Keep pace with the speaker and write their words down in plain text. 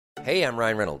Hey, I'm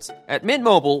Ryan Reynolds. At Mint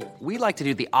Mobile, we like to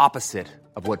do the opposite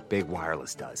of what Big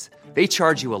Wireless does. They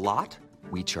charge you a lot,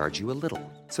 we charge you a little.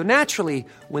 So naturally,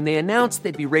 when they announced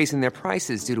they'd be raising their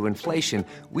prices due to inflation,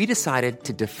 we decided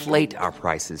to deflate our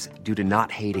prices due to not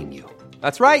hating you.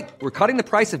 That's right. We're cutting the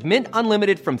price of Mint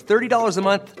Unlimited from $30 a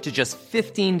month to just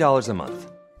 $15 a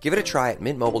month. Give it a try at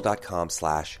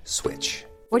mintmobile.com/switch.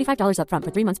 $45 up front for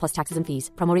 3 months plus taxes and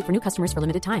fees. Promo rate for new customers for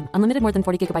limited time. Unlimited more than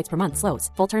 40 gigabytes per month. Slows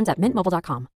full terms at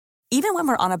mintmobile.com. Even when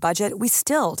we're on a budget, we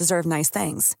still deserve nice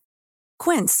things.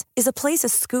 Quince is a place to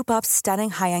scoop up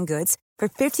stunning high-end goods for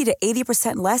 50 to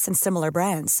 80% less than similar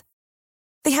brands.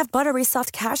 They have buttery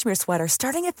soft cashmere sweaters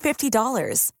starting at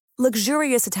 $50,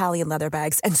 luxurious Italian leather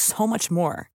bags, and so much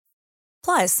more.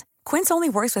 Plus, Quince only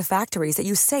works with factories that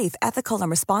use safe, ethical, and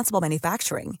responsible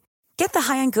manufacturing. Get the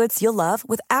high-end goods you'll love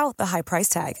without the high price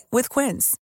tag with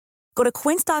Quince. Go to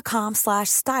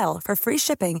quince.com/style for free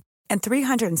shipping and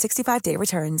 365-day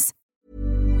returns.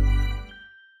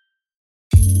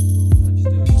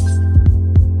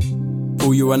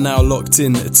 Well, you are now locked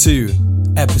in to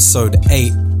episode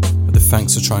 8 of the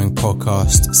Thanks for Trying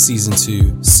podcast, season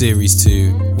 2, series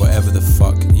 2, whatever the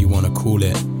fuck you want to call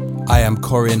it. I am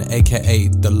Corin, aka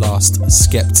The Last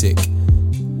Skeptic,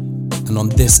 and on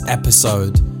this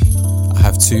episode, I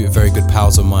have two very good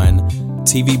pals of mine,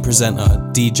 TV presenter,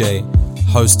 DJ,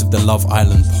 host of the Love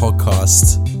Island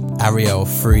podcast, Ariel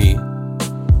Free,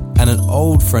 and an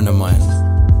old friend of mine,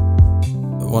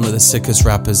 one of the sickest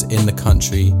rappers in the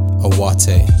country,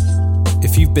 Awate.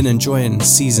 If you've been enjoying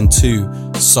season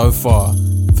 2 so far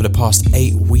for the past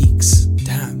 8 weeks,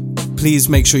 damn, please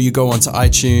make sure you go onto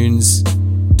iTunes,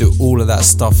 do all of that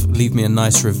stuff, leave me a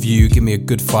nice review, give me a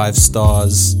good 5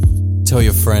 stars, tell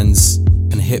your friends,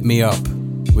 and hit me up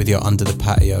with your Under the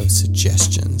Patio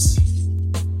suggestions.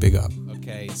 Big up.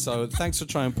 Okay, so Thanks for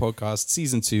Trying podcast,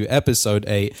 season 2, episode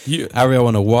 8. Ariel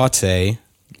and Awate,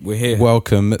 we're here.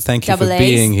 Welcome. Thank you Double for A's.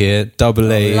 being here.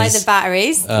 Double A's. Like the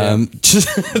batteries. Just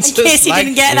in case you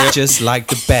didn't get that. Just like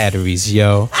the batteries,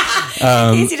 yo. In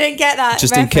case you didn't get that.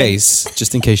 Just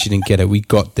reference. in case you didn't get it, we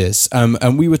got this.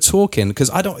 And we were talking because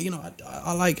I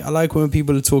like when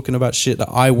people are talking about shit that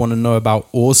I want to know about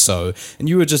also. And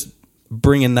you were just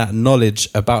bringing that knowledge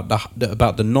about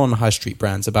the non-high street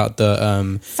brands, about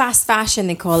the fast fashion,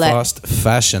 they call it. Fast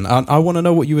fashion. I want to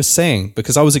know what you were saying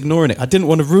because I was ignoring it. I didn't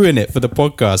want to ruin it for the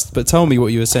podcast, but tell me what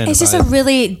you were saying. It's just a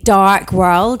really dark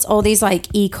world. All these like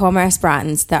e-commerce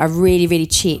brands that are really, really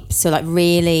cheap. So like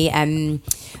really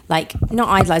like not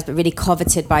idolized but really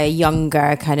coveted by a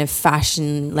younger kind of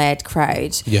fashion-led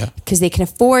crowd. Yeah. Because they can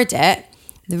afford it.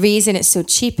 The reason it's so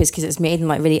cheap is because it's made in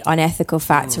like really unethical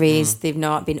factories. They've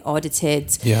not been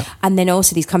audited. Yeah. And then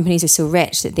also these companies are so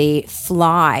rich that they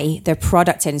fly their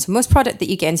product in. So most product that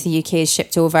you get into the UK is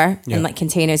shipped over in like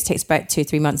containers. It takes about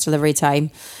 2-3 months delivery time.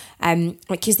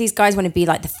 Because these guys want to be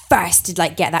like the first to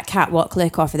like get that catwalk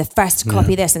look off, or the first to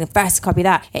copy this and the first to copy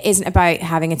that. It isn't about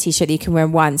having a t-shirt that you can wear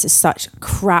once. It's such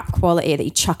crap quality that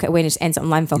you chuck it away and it just ends up in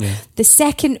landfill. Yeah. The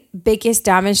second biggest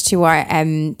damage to our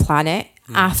planet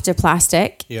after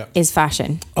plastic is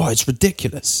fashion. Oh, it's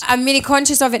ridiculous. I'm really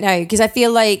conscious of it now because I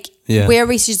feel like where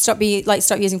we should stop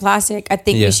using plastic, I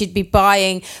think we should be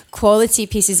buying quality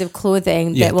pieces of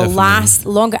clothing that will last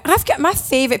longer. I've got my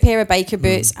favourite pair of biker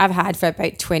boots I've had for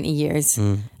about 20 years.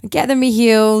 I get them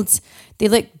rehealed. They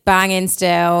look banging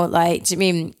still. Like, do you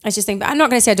mean? I just think, but I'm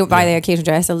not going to say I don't buy the occasional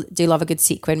dress. I do love a good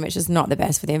sequin, which is not the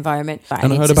best for the environment.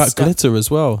 And I heard about glitter as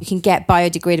well. You can get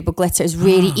biodegradable glitter. It's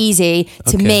really easy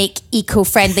to make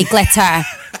eco-friendly glitter.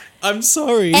 I'm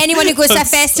sorry. Anyone who goes to a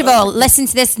festival, listen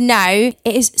to this now. It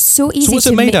is so easy. So what's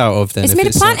it made out of then? It's made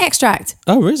of plant extract.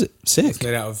 Oh, is it? Sick. It's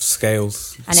made out of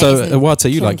scales. So, Awate,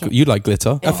 you like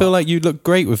glitter? I feel like you look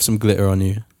great with some glitter on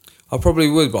you. I probably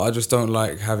would, but I just don't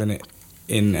like having it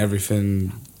in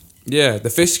everything. Yeah, the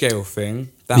fish scale thing,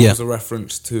 that was a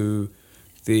reference to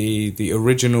the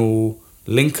original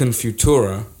Lincoln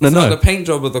Futura. It's like the paint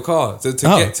job of the car.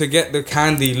 To get the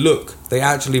candy look, they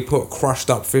actually put crushed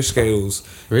up fish scales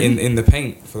in the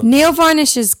paint. Nail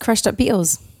varnish is crushed up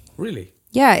beetles. Really?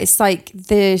 Yeah, it's like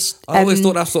the... I always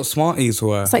thought that's what Smarties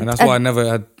were, like and that's why I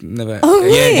never... Oh,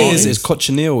 really? Yeah, it is. It's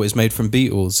cochineal is made from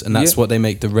beetles, and that's what they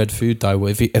make the red food dye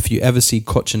with. If you ever see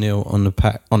cochineal on a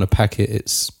packet,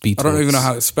 it's beetles. I don't even know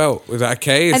how it's spelled. Is that a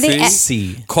K?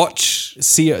 C. Koch.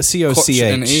 C-O-C-H.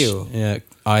 and eel. Yeah,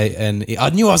 I-N-E.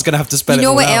 I knew I was going to have to spell it. You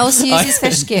know what else uses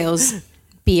fish scales?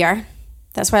 Beer.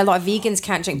 That's why a lot of vegans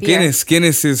can't drink beer.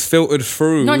 Guinness is filtered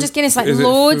through. Not just Guinness, like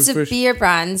loads of beer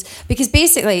brands. Because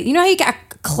basically, you know how you get a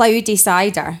cloudy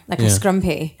cider, like a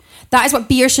scrumpy? That is what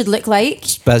beer should look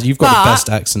like. You've got the best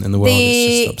accent in the world.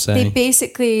 Just stop saying. They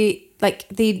basically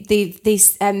they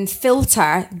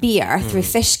filter beer through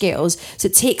fish scales, so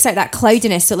it takes out that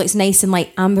cloudiness, so it looks nice and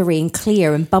like ambery and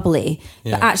clear and bubbly.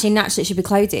 Yeah. But actually, naturally, it should be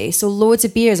cloudy. So loads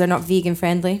of beers are not vegan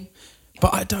friendly.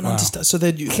 But I don't understand. So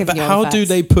then, Giving you all how the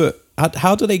do facts.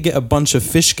 how do they get a bunch of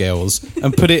fish scales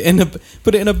and put it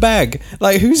in a bag?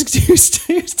 Like who's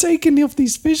taking off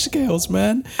these fish scales,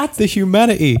 man? The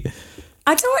humanity.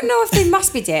 I don't know if they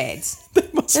must be dead.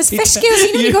 There's be fish dead. scales.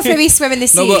 You know, you go for a wee swim in the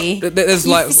sea. but there's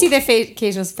you like see the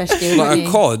occasional fish scales. like don't a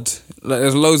you? cod. Like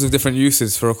there's loads of different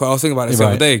uses for a cod. I was thinking about this the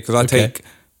other Right. day because Okay.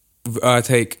 I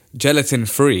take gelatin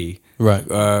free. Right.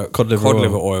 Cod liver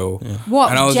oil. Yeah. What?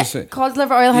 And I was just cod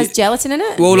liver oil has gelatin in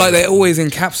it? well, like they're always in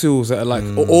capsules that are like,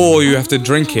 or you have to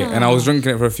drink it. And I was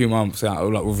drinking it for a few months, like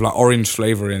with like orange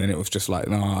flavoring, and it was just like,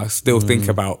 no, I still think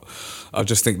about. I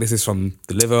just think this is from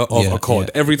the liver of a cod.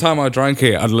 Yeah. Every time I drank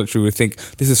it, I literally would think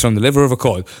this is from the liver of a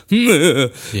cod. Yeah,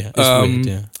 it's weird,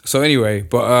 yeah. So anyway,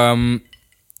 but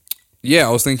yeah,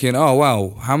 I was thinking, oh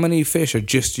wow, how many fish are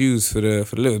just used for the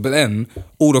liver? But then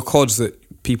all the cods that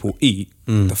people eat,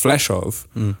 the flesh of,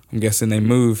 I'm guessing they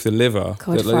move the liver,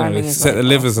 Cod farming they is set like the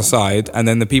livers awful. aside, and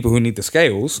then the people who need the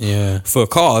scales for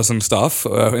cars and stuff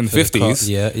in the 50s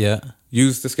Yeah.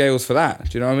 use the scales for that.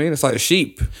 Do you know what I mean? It's like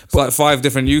sheep. It's like 5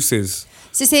 different uses.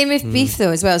 It's the same with beef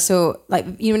though as well. So like,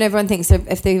 you know, when everyone thinks that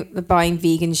if they're buying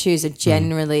vegan shoes, are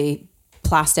generally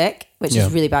plastic, which Yeah.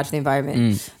 is really bad for the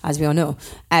environment, as we all know.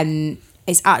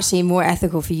 It's actually more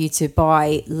ethical for you to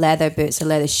buy leather boots or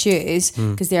leather shoes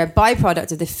because they're a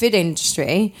byproduct of the food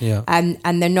industry, Yeah.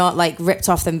 and they're not like ripped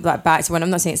off them back to one.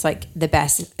 I'm not saying it's like the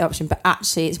best option, but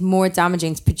actually it's more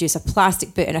damaging to produce a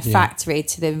plastic boot in a factory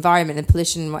to the environment and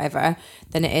pollution and whatever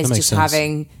than it is That makes just sense.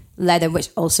 having leather, which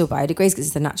also biodegrades because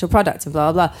it's a natural product and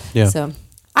blah blah blah. Yeah. So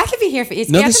I could be here for you.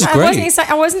 No, this is great.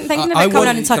 I wasn't thinking I about coming want-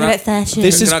 on and talking can I- about fashion.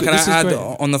 This is Can I add great.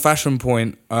 on the fashion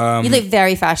point? You look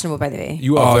very fashionable, by the way.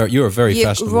 You're a very You're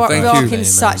fashionable. Thank guy, you. rocking man.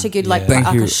 such a good like, Thank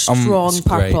like you. a strong It's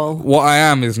great. purple. What I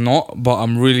am is not, but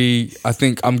I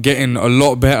think I'm getting a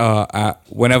lot better at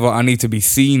whenever I need to be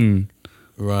seen.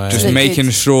 Right. Just Look making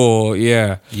good. sure,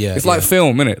 Yeah, it's like yeah.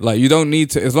 film, innit? Like you don't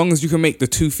need to, as long as you can make the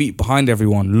 2 feet behind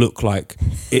everyone look like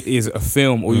it is a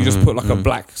film, or you just put like a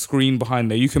black screen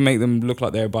behind there. You can make them look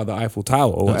like they're by the Eiffel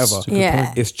Tower or That's whatever. a good Yeah.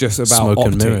 point. It's just about Smoke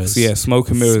and optics. mirrors. Yeah, smoke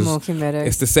and mirrors. Smoke and mirrors.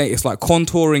 It's the same. It's like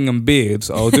contouring and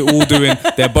beards are all doing.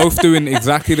 They're both doing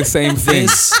exactly the same thing.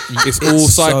 It's all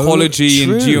it's so psychology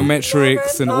and true.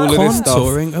 geometrics and all of this stuff.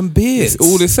 Contouring and beards. It's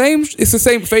all the same. It's the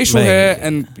same facial Mate. hair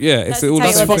and yeah. It's That's all the the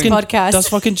title same of this thing. podcast.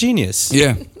 That's fucking genius.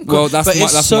 Yeah. Well, that's but my,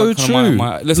 it's that's so my, true. kind of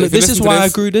my listen, Look, if you this is listen to why I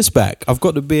this- grew this back. I've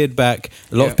got the beard back.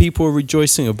 A lot Yeah. of people are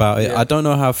rejoicing about it. Yeah. I don't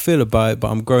know how I feel about it, but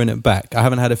I'm growing it back. I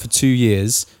haven't had it for 2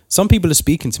 years. Some people are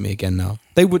speaking to me again now.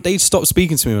 They stopped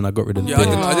speaking to me when I got rid of the Yeah, beard.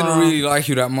 I didn't really like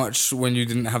you that much when you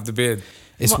didn't have the beard.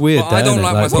 It's weird. But I don't isn't it?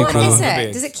 like myself What when I is have the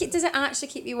it? beard. Does it actually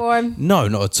keep you warm? No,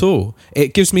 not at all.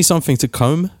 It gives me something to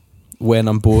comb when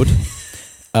I'm bored.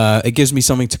 It gives me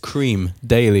something to cream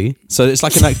daily. So it's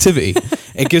like an activity.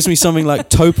 It gives me something like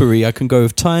topiary. I can go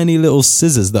with tiny little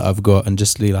scissors that I've got and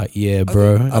just be like, yeah,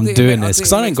 bro, I I'm think doing I this. think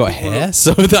Because it I ain't makes got people hair, look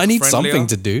so I need friendlier. something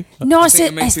to do. No,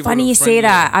 think it makes it's people funny look you say friendlier.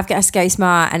 that. I've got a Scouse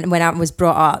ma, and when I was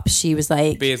brought up, she was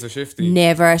like, Beards are shifty.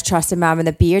 never trust a man with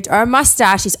a beard or a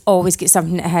mustache. He's always got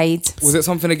something to hide. Was it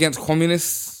something against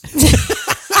communists?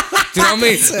 Do you know what I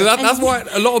mean? So that's why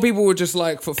a lot of people were just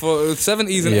like for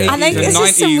 70s and Yeah. 80s I think and this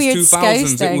is some 90s, weird 2000s.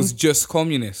 Scouse thing. It was just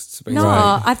communists. Basically.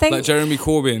 No, I think like Jeremy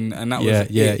Corbyn, and that was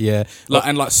Yeah. Like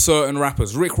and like certain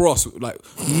rappers, Rick Ross, like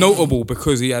notable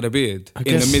because he had a beard in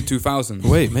the guess- mid 2000s.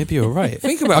 Wait, maybe you're right.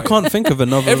 Think about I can't think of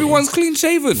another. Everyone's clean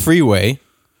shaven. Freeway.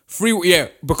 Yeah,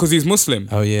 because he's Muslim.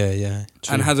 Oh yeah.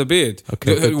 True. And has a beard.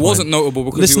 Okay, good It wasn't point. notable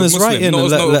because Listeners, he was Muslim. write in Not and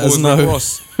as let notable us as Rick know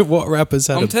Ross. what rappers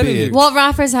had I'm a telling you. beard. what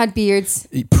rappers had beards?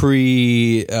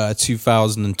 Pre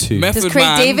 2002. Method Craig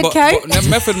Man, David but, count? but-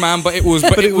 Method Man, but it was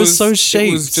it was so It was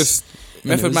shaped. just And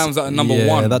Method it was- Man was at number yeah,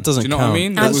 one. that doesn't Do you know count. what I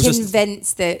mean? It I'm was just-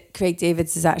 convinced that Craig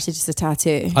David's is actually just a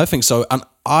tattoo. I think so, and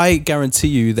I guarantee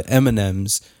you that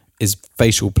Eminem's is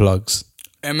facial plugs.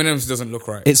 Eminem's doesn't look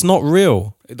right. It's not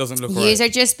real. It doesn't look Yous right.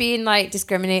 are just being like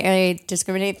discriminate. I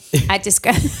Against-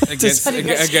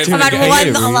 again- I'm at again- one,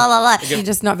 again- la, la, la. You're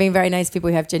just not being very nice to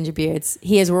people who have ginger beards.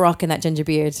 He is rocking that ginger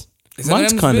beard. Is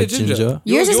Mine's Eminem's kinda beard ginger.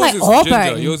 Yours is like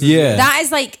auburn. Yours is Yeah. That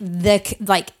is like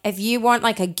if you want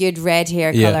like a good red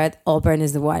hair Yeah. color, auburn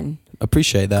is the one.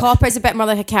 Appreciate that. Copper's a bit more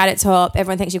like a carrot top.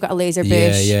 Everyone thinks you've got a laser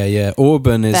bush. Yeah.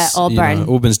 Auburn is But Auburn.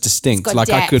 Auburn's distinct. It's got Like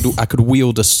depth. I could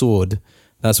wield a sword.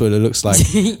 That's what it looks like.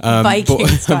 Viking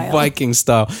style. Viking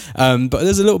style. But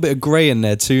there's a little bit of grey in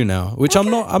there too now, which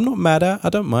I'm not mad at. I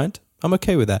don't mind. I'm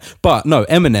okay with that. But no,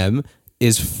 Eminem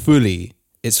is fully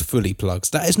it's fully plugs.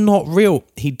 That is not real.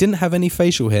 He didn't have any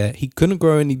facial hair. He couldn't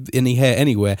grow any hair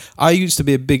anywhere. I used to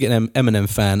be a big Eminem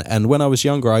fan, and when I was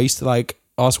younger, I used to like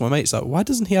ask my mates like, why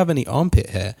doesn't he have any armpit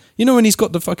hair? You know, when he's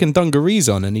got the fucking dungarees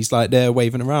on and he's like there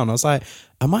waving around. I was like,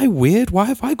 am I weird? Why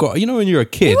have I got? You know, when you're a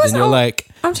kid and you're like,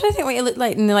 I'm trying to think what you look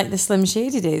like in like the Slim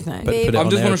Shady days now. I'm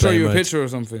just want to show you a picture or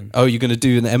something. Oh, you're gonna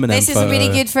do an Eminem? This is really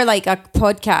good for like a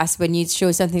podcast when you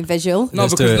show something visual.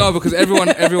 Because everyone,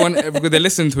 because they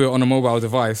listen to it on a mobile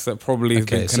device that probably has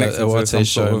been connected to some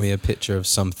show me a picture of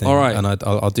something. All right, and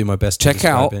I'll do my best. Check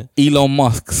out Elon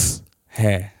Musk's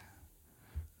hair.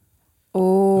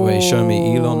 Oh, wait! Show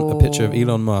me a picture of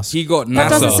Elon Musk. He got NASA. That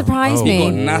doesn't surprise me.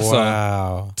 He got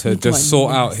NASA to just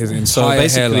sort out his entire So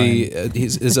basically, hairline.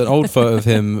 There's an old photo of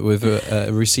him with a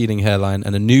receding hairline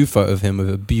and a new photo of him with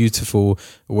a beautiful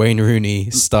Wayne Rooney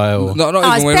style. Not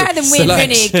it's even better than Wayne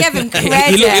Rooney. Give him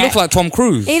credit. He looks like Tom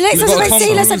Cruise. He looks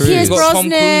like Pierce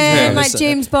Brosnan, like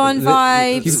James Bond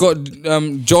vibes. He's got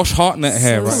Josh Hartnett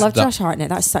hair. I love Josh Hartnett.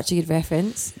 That's such a good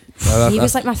reference. He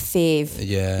was like my fave.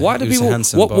 Yeah. Why do people?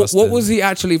 What was he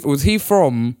actually? Was he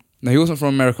from? No, he wasn't from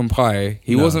American Pie.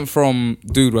 He wasn't from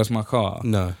Dude, Where's My Car?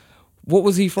 No. What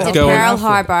was he from? Pearl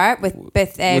Harbor with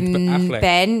Ben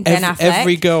Affleck.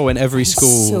 Every girl in every school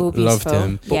So loved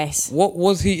him. Yes. What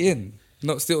was he in?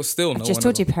 Not still. I just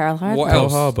told you Pearl Harbor. What Pearl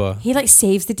else? Harbor. He like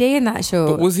saves the day in that show.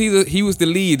 But was he was the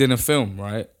lead in a film,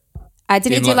 right? I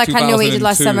didn't do like I Know What You Did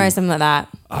Last Summer or something like that.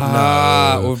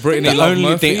 With Brittany Love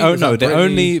Murphy. The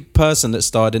only person that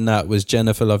starred in that was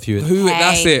Jennifer Love Hewitt.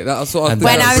 That's it. That's what I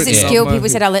when I was in school, people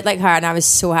said I looked like her, and I was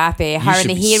so happy. Her in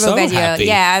the Hero video. Happy.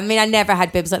 Yeah, I mean, I never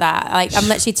had boobs like that. Like, I'm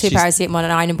literally 2 paracetamol on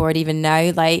an ironing board even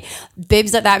now. Like,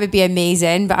 boobs like that would be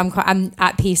amazing, but I'm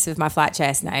at peace with my flat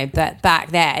chest now. But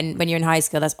back then, when you're in high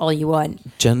school, that's all you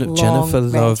want. Jennifer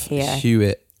Love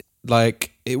Hewitt.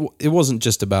 Like, it wasn't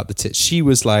just about the tits. She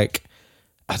was like,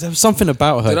 there was something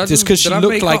about her. Just because she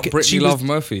looked like Brittany Love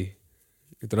Murphy.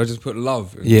 Did I just put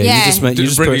love? Yeah, you just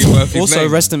put also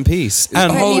name. Rest in peace.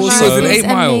 And also in 8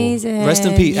 Mile. Rest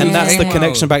in peace. And that's the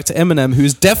connection back to Eminem,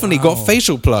 who's definitely got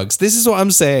facial plugs. This is what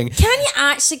I'm saying. Can you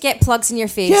actually get plugs in your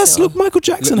face? Yes, look, Michael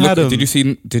Jackson had them.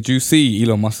 Did you see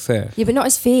Elon Musk's hair? Yeah, but not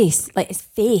his face. Like his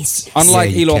face.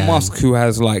 Unlike Elon Musk, who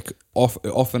has like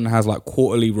often has like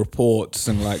quarterly reports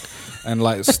and like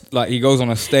he goes on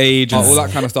a stage and all that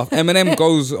kind of stuff. Eminem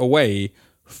goes away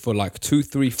for like 2,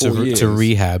 3, 4 years to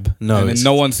rehab. And then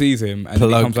no one sees him, and he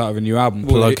comes out of a new album.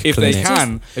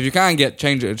 If you can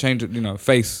change it,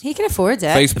 face. He can afford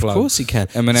it. Face plug. Of course he can.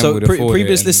 Eminem would afford it.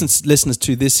 Previous listeners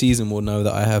to this season will know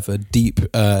that I have a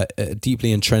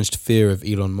deeply entrenched fear of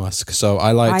Elon Musk. So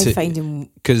I find him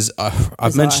because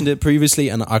I've mentioned it previously,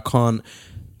 and I can't.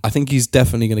 I think he's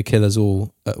definitely going to kill us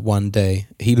all one day.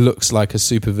 He looks like a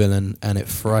supervillain, and it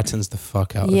frightens the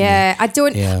fuck out of me. Yeah, I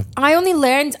don't. Yeah. I only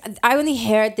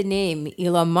heard the name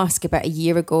Elon Musk about a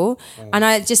year ago, and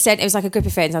I just said, it was like a group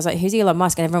of friends. I was like, "Who's Elon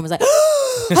Musk?" And everyone was like,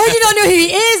 "How do you not know who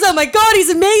he is? Oh my god,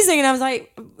 he's amazing!" And I was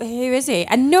like, "Who is he?"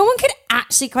 And no one could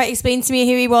actually quite explain to me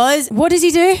who he was. What does he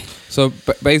do? So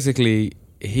basically,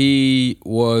 he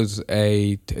was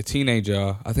a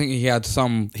teenager. I think he had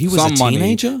some. He was a money.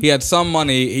 Teenager. He had some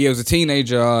money. He was a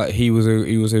teenager. He was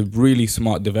a really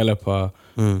smart developer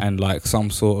and like some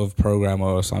sort of programmer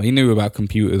or something. He knew about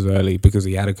computers early because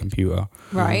he had a computer.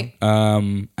 Right.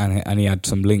 And he had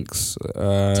some links.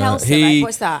 Telsa, right?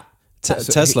 What's that?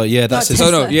 Tesla, yeah, that's his.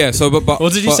 But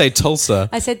what did you say? Tulsa.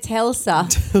 I said Telsa.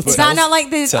 Is that not like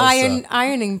the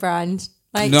ironing brand?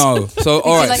 Like, no, so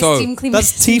all right, so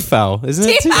that's Tefal, isn't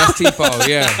it? That's Tefal,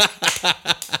 yeah.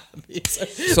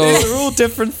 So they're all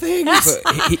different things. So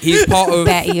he's part of.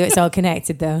 Bet you it's all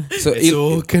connected though. So it's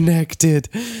all connected.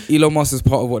 Elon Musk is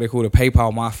part of what they call the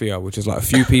PayPal mafia, which is like a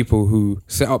few people who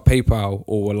set up PayPal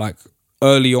or were like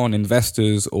early on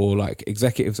investors or like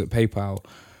executives at PayPal.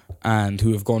 And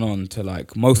who have gone on to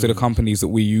like most of the companies that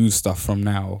we use stuff from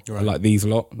now, right. like these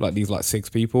 6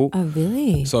 people. Oh,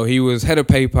 really? So he was head of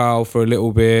PayPal for a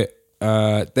little bit.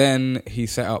 Then he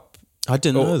set up. I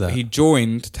didn't know that. He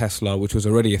joined Tesla, which was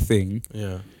already a thing.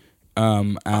 Yeah.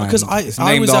 And it's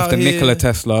named after Nikola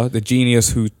Tesla, the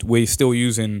genius who we're still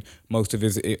using most of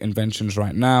his inventions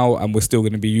right now, and we're still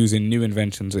going to be using new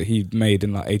inventions that he made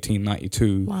in like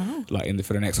 1892, like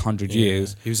for the next 100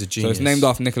 years. He was a genius. So it's named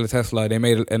after Nikola Tesla. They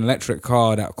made an electric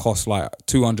car that cost like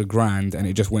 $200,000, and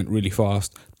it just went really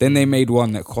fast. Then they made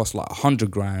one that cost like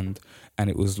 $100,000, and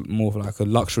it was more of like a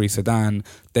luxury sedan.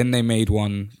 Then they made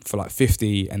one for like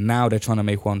 50, and now they're trying to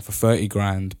make one for 30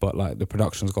 grand, but like the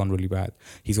production's gone really bad.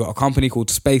 He's got a company called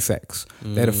SpaceX.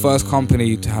 They're the first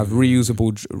company to have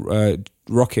reusable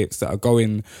rockets that are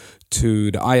going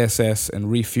to the ISS and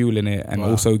refueling it, and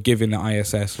also giving the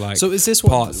ISS like so is this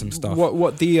parts and stuff.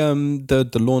 What the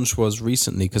launch was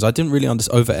recently? Because I didn't really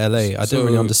understand over LA. I didn't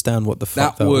really understand what the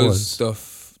fuck that was.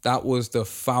 That was the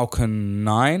Falcon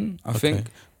 9, I think.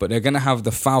 But they're gonna have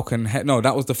the Falcon.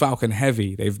 That was the Falcon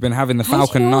Heavy. They've been having the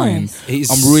Falcon 9.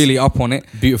 I'm really up on it.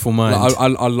 Beautiful mind. Like,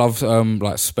 I love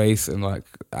like space and like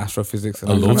astrophysics.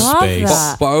 And I love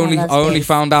space. But I only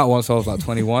found out once I was like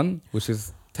 21, which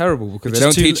is terrible because they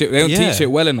don't teach it. They don't teach it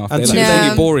well enough. It's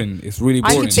really boring. It's really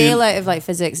boring. I could bail out of like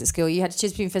physics at school. You had to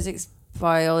choose between physics,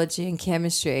 biology, and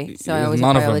chemistry. So I always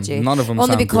had biology. None of them.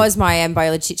 Only because my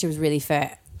biology teacher was really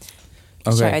fit.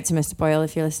 Okay. Shout out to Mr. Boyle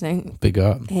if you're listening. Big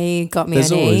up. He got me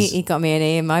an A. He got me an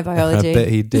A in my biology. I bet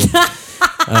he did.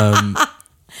 I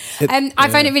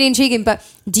find it really intriguing. But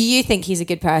do you think he's a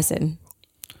good person?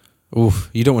 Oof,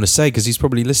 you don't want to say because he's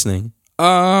probably listening.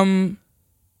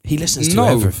 He listens to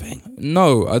everything.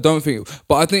 No, I don't think.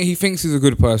 But I think he thinks he's a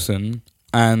good person,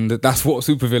 and that's what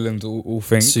supervillains all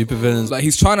think. Supervillains, like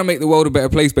he's trying to make the world a better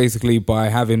place, basically, by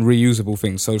having reusable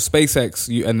things. So SpaceX,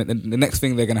 and the next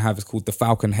thing they're going to have is called the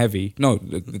Falcon Heavy. No,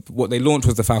 what they launched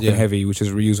was the Falcon Heavy, which is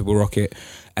a reusable rocket,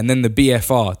 and then the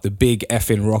BFR, the big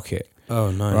effing rocket. Oh,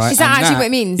 nice. Right? Is that actually what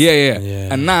it means?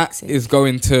 Yeah. And that is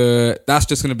that's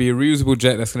just going to be a reusable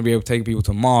jet that's going to be able to take people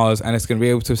to Mars, and it's going to be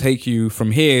able to take you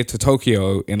from here to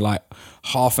Tokyo in like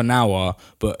half an hour,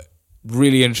 but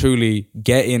really and truly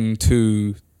getting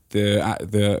to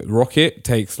the rocket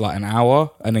takes like an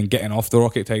hour, and then getting off the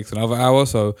rocket takes another hour.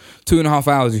 So 2.5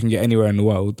 hours you can get anywhere in the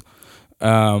world.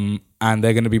 And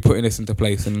they're going to be putting this into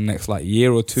place in the next like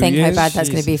year or 2 years. Think how bad that's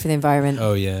going to be for the environment.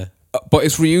 Oh yeah. But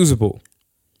it's reusable.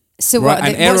 So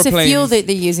what's the fuel that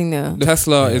they're using though?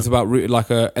 Tesla is about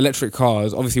like electric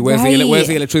cars. Obviously, where's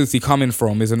the electricity coming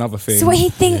from is another thing. So what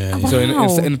he think? Wow.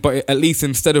 So, but at least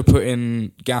instead of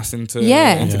putting gas into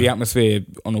the atmosphere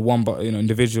on a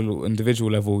individual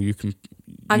level, you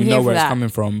know where it's coming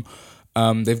from.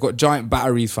 They've got giant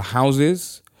batteries for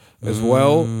houses as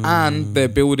well, and they're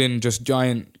building just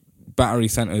giant battery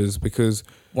centers because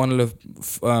one of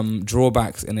the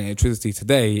drawbacks in electricity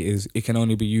today is it can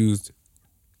only be used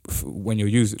when you're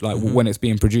using, when it's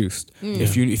being produced.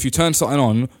 If you turn something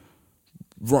on,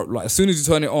 like as soon as you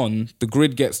turn it on, the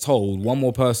grid gets told one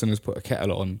more person has put a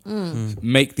kettle on,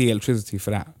 make the electricity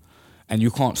for that, and you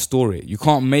can't store it. You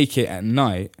can't make it at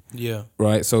night. Yeah.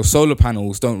 Right. So solar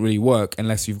panels don't really work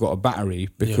unless you've got a battery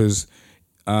because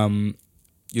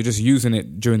you're just using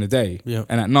it during the day,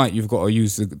 and at night you've got to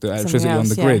use the electricity on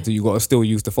the grid. So you've got to still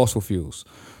use the fossil fuels.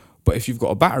 But if you've got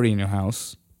a battery in your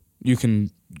house, you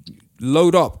can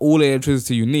load up all the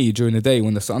electricity you need during the day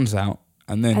when the sun's out,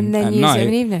 and then at use night, it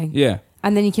in the evening. Yeah,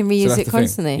 and then you can reuse it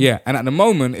constantly. Yeah, and at the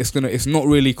moment it's not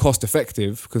really cost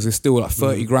effective because it's still like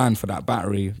 30 grand for that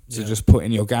battery to just put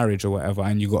in your garage or whatever,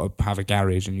 and you got to have a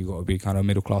garage, and you got to be kind of a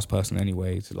middle class person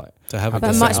anyway to have a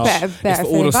but much better for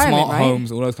all the smart right?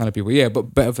 homes, all those kind of people. Yeah,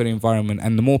 but better for the environment,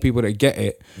 and the more people that get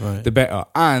it, the better.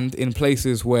 And in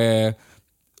places where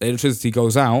electricity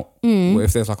goes out,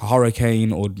 if there's like a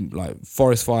hurricane or like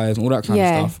forest fires and all that kind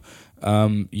of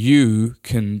stuff, you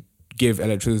can give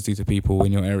electricity to people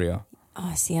in your area.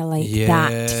 Oh, see, I like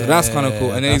that. So that's kind of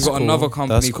cool. And then he's got another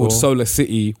company called Solar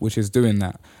City, which is doing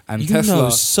that. And Tesla know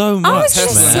so much,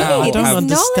 man. I don't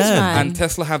understand. And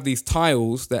Tesla have these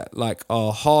tiles that like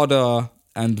are harder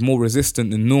and more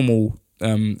resistant than normal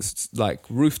like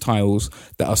roof tiles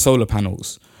that are solar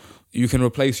panels. You can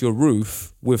replace your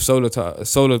roof with solar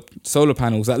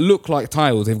panels that look like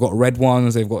tiles. They've got red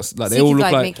ones. They've got they all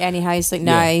look like make any house look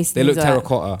nice. They look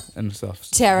terracotta and stuff.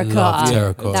 Terracotta.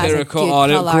 Terracotta. They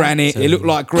look granite. They look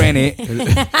like granite. Do you know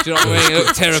what I mean? They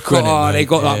look terracotta. They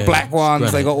got like black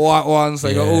ones. They got white ones.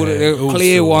 They got all the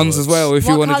clear ones as well. If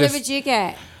you want to just. What colour would you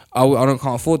get? I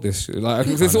can't afford this. Like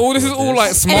this is all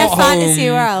like smart home. In a fantasy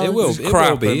world. It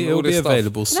will be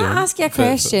available soon. Can I ask you a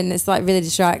question that's like really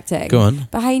distracting? Go on.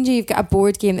 Behind you, you've got a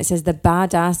board game that says the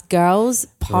Badass Girls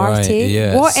Party. Right,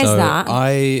 yeah. What is that?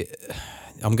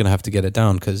 I'm gonna have to get it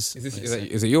down because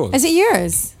is it yours? Is it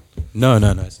yours? No,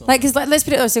 it's not. Like, because let's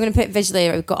put it. So I'm going to put it visually.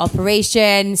 We've got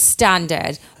Operation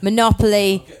Standard,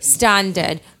 Monopoly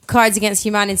Standard, Cards Against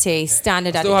Humanity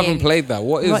Standard. I still haven't played that.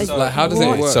 What is like? How does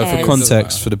it work? So for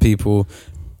context, for the people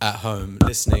at home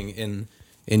listening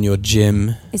in your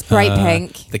gym, it's bright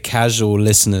pink. The casual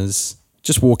listeners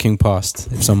just walking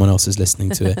past, if someone else is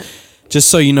listening to it. just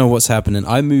so you know what's happening,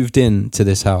 I moved into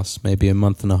this house maybe a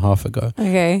month and a half ago.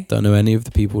 Okay. Don't know any of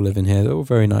the people living here. They're all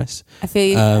very nice. I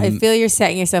feel you're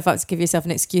setting yourself up to give yourself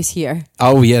an excuse here.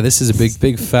 Oh yeah, this is a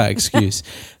big fat excuse.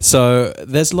 So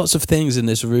there's lots of things in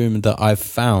this room that I've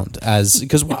found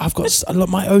because I've got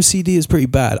my OCD is pretty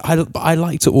bad. I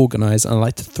like to organize and I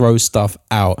like to throw stuff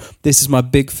out. This is my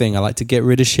big thing. I like to get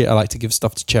rid of shit. I like to give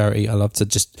stuff to charity. I love to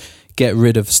just get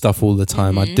rid of stuff all the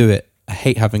time. I do it. I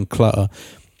hate having clutter.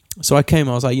 So I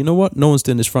was like, you know what? No one's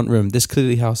doing this front room. This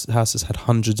clearly house has had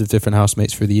hundreds of different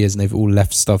housemates through the years and they've all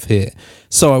left stuff here.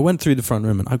 So I went through the front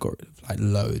room and I got like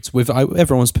loads with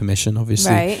everyone's permission,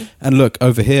 obviously. Right. And look,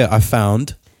 over here I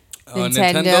found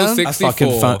Nintendo 64. I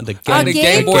fucking found the And the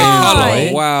Game Boy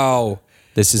Color. Wow.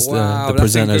 This is Wow, the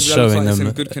presenters showing it's them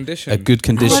in good condition. a good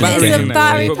condition. Oh, it's a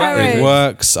battery powered. It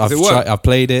works. I've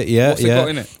played it. Yeah, What's it got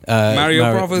in it?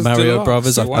 Mario Brothers Mario Deluxe.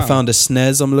 Brothers. Wow. I found a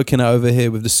SNES I'm looking at over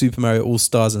here with the Super Mario All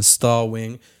Stars and Star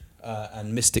Wing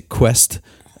and Mystic Quest.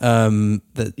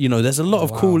 There's a lot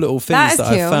of cool little things that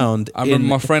I found. I remember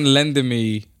my friend lending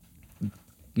me.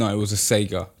 No, it was a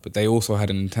Sega, but they also had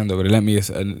a Nintendo. But they lent me a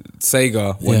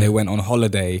Sega when they went on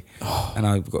holiday, and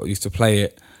I got used to play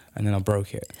it, and then I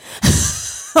broke it.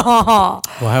 What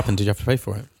happened? Did you have to pay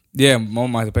for it? Yeah,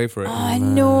 Mom had to pay for it. I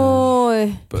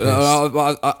know. But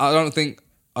I don't think.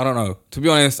 I don't know. To be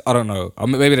honest, I don't know.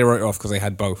 Maybe they wrote it off because they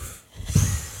had both.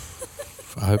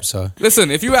 I hope so. Listen,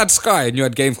 if you had Sky and you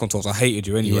had games consoles, I hated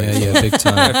you anyway. Yeah, big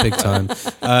time, big time.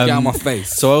 Get out of my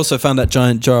face. So I also found that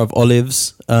giant jar of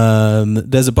olives.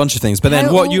 There's a bunch of things, but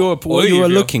then what you are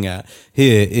looking at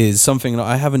here is something that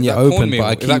I haven't yet opened.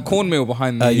 But is that cornmeal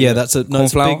behind the? Yeah,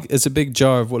 it's a big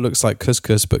jar of what looks like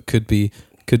couscous, but could be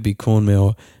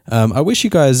cornmeal. I wish you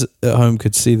guys at home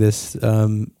could see this.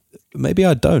 Maybe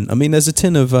I don't. I mean, there's a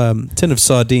tin of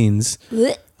sardines.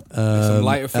 Some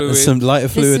lighter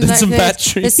fluid, and some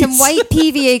batteries. There's some white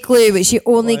PVA glue which you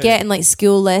only get in like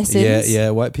school lessons.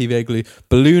 Yeah, white PVA glue.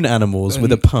 Balloon animals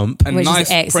with a pump. A which nice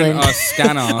is excellent. printer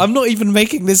scanner. I'm not even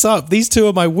making this up. These two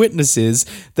are my witnesses.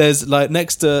 There's like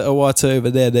next to Iwata over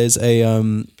there. There's a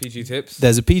PG Tips.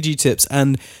 There's a PG Tips,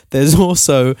 and there's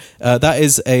also that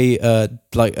is a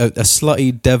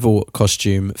slutty devil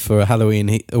costume for Halloween.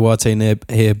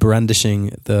 Iwata here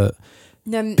brandishing the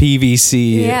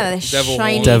PVC the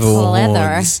shiny devil leather.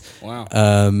 horns. Wow.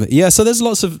 So there's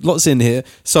lots in here.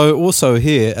 So also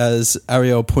here, as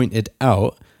Ariel pointed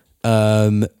out,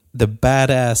 the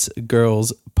Badass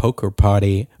Girls Poker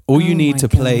Party. All you need to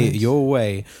play your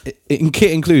way. It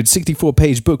includes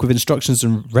 64-page book with instructions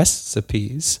and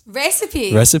recipes.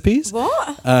 Recipes?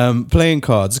 What? Playing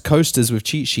cards, coasters with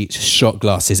cheat sheets, shot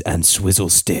glasses, and swizzle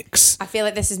sticks. I feel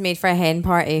like this is made for a hen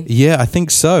party. Yeah, I think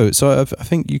so. So I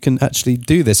think you can actually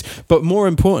do this. But more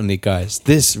importantly, guys,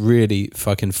 this really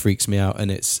fucking freaks me out, and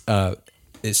it's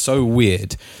so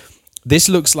weird. This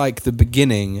looks like the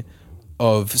beginning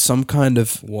of some kind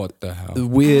of what the hell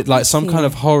weird, like some kind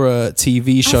of horror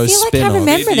TV show spin-off. I feel like I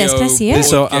remember this. Can I see it?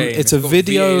 So it's a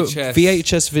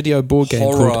VHS video board game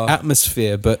called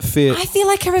Atmosphere, but fear. I feel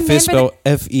like I remember fear spelled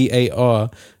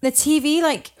FEAR. The TV,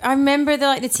 like I remember the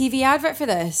TV advert for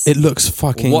this. It looks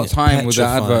fucking. What time was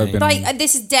that advert been on?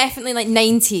 This is definitely like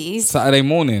 90s. Saturday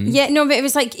morning. Yeah, no, but it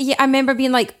was like I remember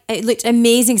being like it looked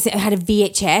amazing because it had a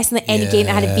VHS, and like any game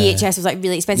that had a VHS was like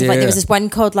really expensive. Like there was this one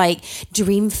called like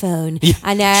Dream Phone,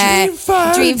 and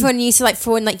Dream Phone used to like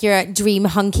phone like your dream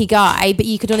hunky guy, but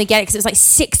you could only get it because it was like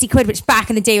 60 quid, which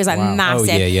back in the day was like massive.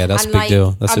 Oh yeah, that's a big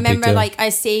deal. That's I remember a big deal. like I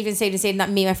saved and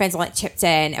that me and my friends all like chipped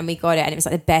in and we got it, and it was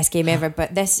like the best game ever.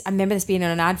 But I remember this being on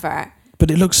an advert. But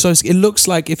it looks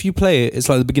like if you play it, it's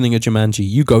like the beginning of Jumanji.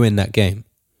 You go in that game.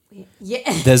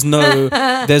 Yeah. There's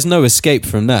no escape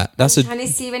from that. I'm trying to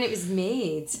see when it was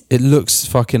made. It looks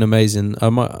fucking amazing.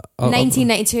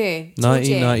 1992.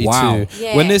 1992. Wow.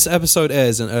 Yeah. When this episode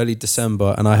airs in early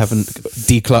December and I haven't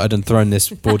decluttered and thrown this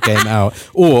board game out,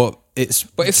 or it's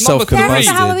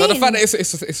self-combusted. But the fact that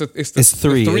it's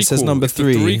three. It says number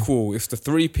 3. It's the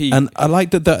 3P. And I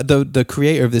like that the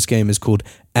creator of this game is called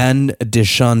Anne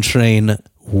Deschaintrain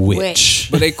Witch.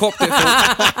 But they copped it for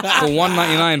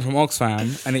 $1.99 from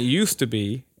Oxfam, and it used to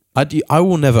be. I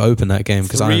will never open that game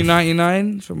because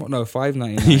 $3.99 from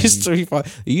 $5.99.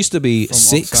 It used to be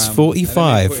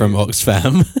 $6.45 from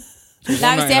Oxfam.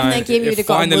 That was definitely a game you would have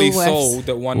got. Finally sold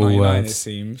at $1.99. It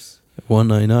seems.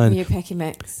 $1.99. Your Pecky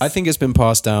Mix. I think it's been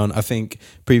passed down. I think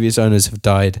previous owners have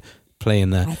died playing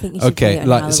that. I think you should play it on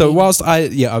Halloween. So whilst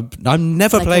I'm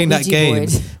never playing that game.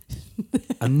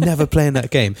 I'm never playing that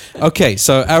game. Okay,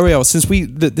 so Ariel, since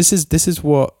this is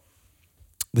what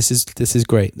This is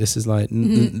great. This is like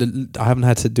I haven't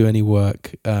had to do any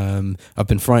work. I've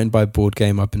been frightened by a board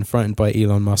game. I've been frightened by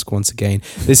Elon Musk once again.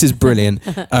 This is brilliant.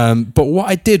 But what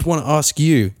I did want to ask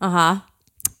you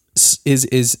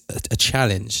is a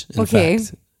challenge. In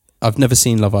fact, I've never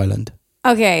seen Love Island.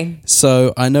 Okay.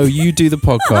 So I know you do the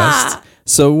podcast.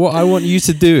 So what I want you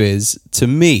to do is, to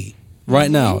me,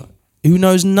 right now, who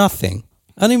knows nothing,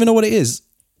 I don't even know what it is.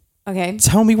 Okay.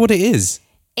 Tell me what it is.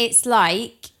 It's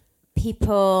like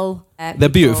people... they're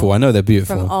beautiful. I know they're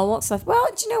beautiful. From all walks of life. Well,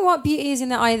 do you know what? Beauty is in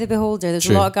the eye of the beholder. There's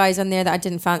a lot of guys on there that I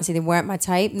didn't fancy. They weren't my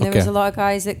type. And there was a lot of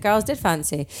guys that girls did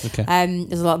fancy. Okay.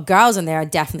 There's a lot of girls on there I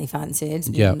definitely fancied.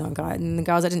 Yeah. Not guys, and the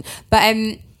girls I didn't. But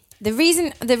the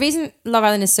reason Love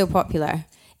Island is so popular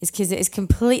is because it has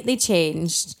completely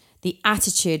changed the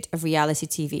attitude of reality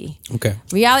TV. Okay.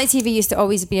 Reality TV used to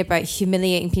always be about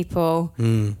humiliating people,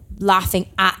 laughing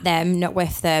at them, not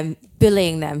with them,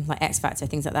 bullying them, like X Factor,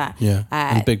 things like that. Yeah.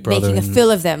 And Big Brother. Making a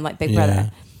fool of them, like Big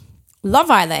Brother.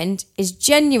 Love Island is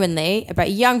genuinely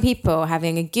about young people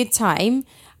having a good time.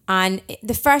 And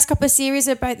the first couple of series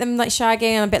are about them like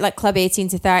shagging and a bit like Club 18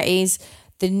 to 30s.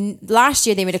 Last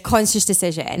year they made a conscious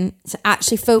decision to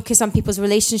actually focus on people's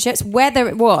relationships, whether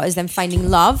it was them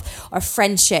finding love or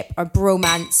friendship or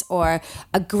bromance or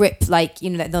a grip, like,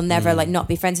 you know, that they'll never like not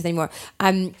be friends with anymore.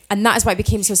 And that is why it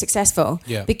became so successful.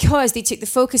 Yeah. Because they took the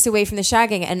focus away from the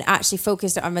shagging and actually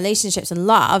focused it on relationships and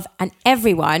love. And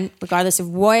everyone, regardless of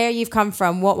where you've come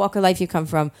from, what walk of life you've come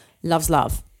from, loves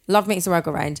love. Love makes the world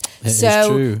go round.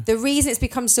 So the reason it's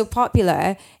become so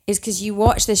popular is because you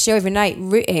watch this show every night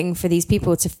rooting for these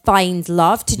people to find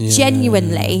love, to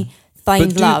genuinely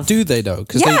find love. Do they though?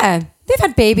 They've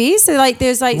had babies. So like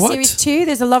there's like series 2,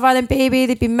 there's a Love Island baby,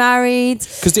 they've been married.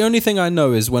 Because the only thing I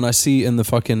know is when I see in the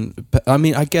fucking, I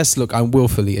mean, I guess, look, I'm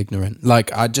willfully ignorant.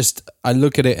 Like I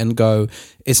look at it and go,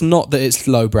 it's not that it's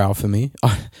lowbrow for me.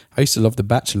 I used to love The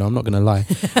Bachelor, I'm not going to lie.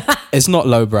 It's not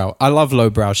lowbrow. I love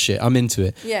lowbrow shit. I'm into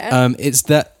it. Yeah. It's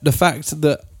that the fact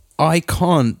that I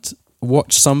can't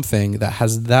watch something that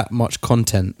has that much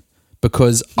content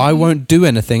because I won't do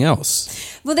anything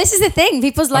else. Well, this is the thing.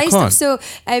 People's lives stuff. So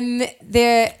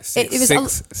it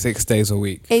was 6 days a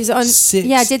week. It was on.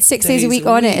 I did 6 days a week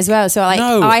on it as well. So like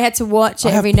I had to watch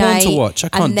it every night. To watch. I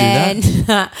can't do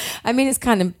that. I mean, it's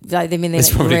kind of like, I mean, they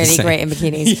look really great in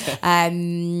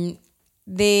bikinis.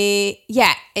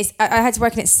 I had to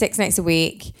work in it 6 nights a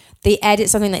week. They edit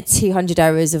something like 200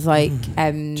 hours of like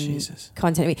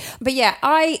content a week. But yeah,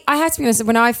 I had to be honest,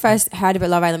 when I first heard about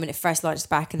Love Island when it first launched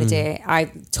back in the day, I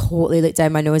totally looked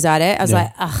down my nose at it. I was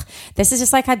like, ugh, this is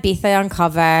just like Ibiza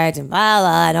Uncovered and blah,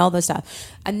 blah, and all those stuff.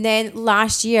 And then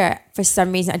last year, for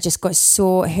some reason, I just got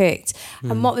so hooked.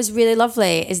 And what was really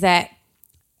lovely is that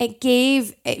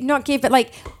but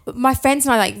like my friends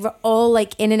and I like were all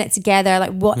like in it together,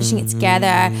 like watching it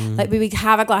together. Like we would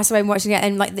have a glass of wine watching it,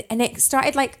 and like and it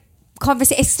started like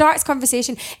conversation. It starts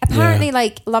conversation. Apparently,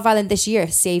 like Love Island this year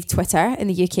saved Twitter in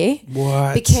the UK.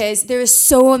 What? Because there are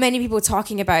so many people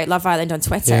talking about Love Island on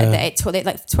Twitter that it totally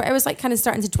like Twitter was like kind of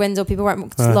starting to dwindle. People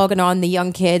weren't logging on. The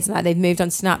young kids and like they've moved on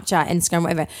Snapchat, Instagram,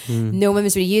 whatever. No one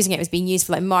was really using it. It was being used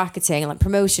for like marketing and like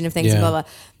promotion of things and blah blah.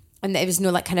 And there was no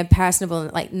like kind of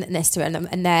personable like ness to it,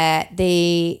 and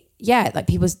like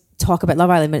people talk about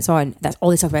Love Island when it's on. That's all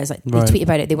they talk about is like they tweet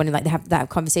about it. They want to like they have that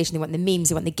conversation. They want the memes.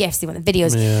 They want the gifs. They want the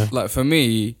videos. Yeah. Like for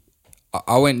me,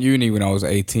 I went uni when I was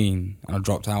 18, and I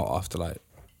dropped out after like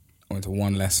I went to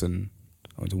one lesson,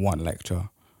 I went to one lecture,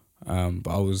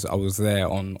 but I was there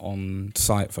on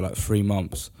site for like 3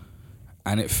 months.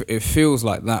 And it feels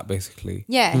like that basically.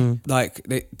 Yeah. Like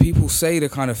people say the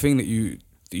kind of thing that you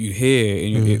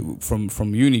hear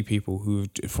from uni people who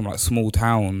from like small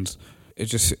towns. It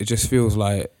just feels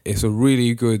like it's a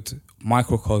really good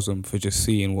microcosm for just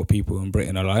seeing what people in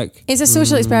Britain are like. It's a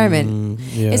social experiment.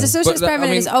 It's a social experiment. I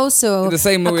mean, it's also the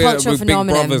same way a cultural with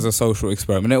phenomenon. Big Brother's a social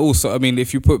experiment. It also, I mean,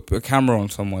 if you put a camera on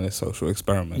someone, it's a social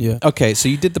experiment. Yeah. Okay, so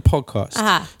you did the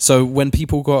podcast. So when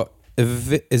people got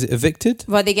is it evicted?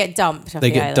 Well, they get dumped.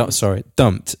 They get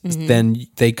dumped. Then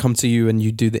they come to you and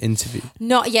you do the interview.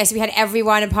 Yes, we had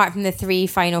everyone apart from the 3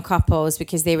 final couples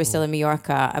because they were still in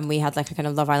Mallorca, and we had like a kind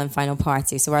of Love Island final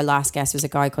party. So our last guest was a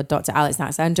guy called Dr. Alex and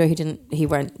Alexandra who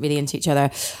weren't really into each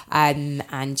other,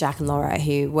 and Jack and Laura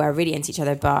who were really into each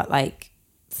other, but like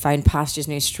found pastures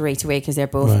new straight away because they're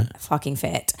both fucking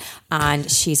fit,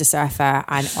 and she's a surfer,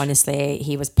 and honestly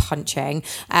he was punching,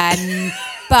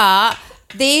 but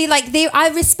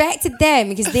I respected them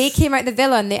because they came out the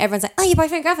villa and everyone's like, oh, your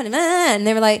boyfriend, girlfriend, and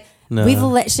they were like, No. We've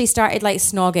literally started like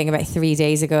snogging about 3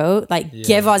 days ago. Like,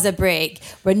 give us a break.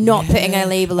 We're not putting a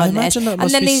label on I this. imagine that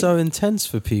must be so intense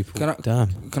for people.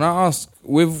 Can I ask,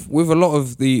 with a lot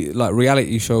of the like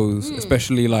reality shows,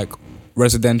 especially like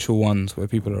residential ones where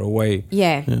people are away,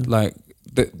 like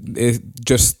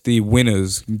just the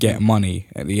winners get money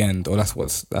at the end, or that's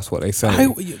what they say. I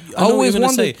always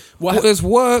wondered, there's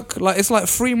work, like it's like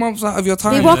 3 months out of your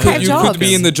time. They walk out of jobs. You could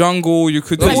be in the jungle. You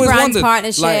could always brand wondered,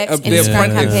 partnerships, like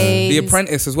the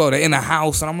Apprentice as well. They're in a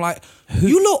house, and I'm like,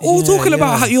 you lot all talking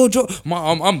about how your job.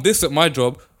 I'm this at my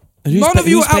job. None of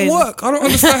you are at work. I don't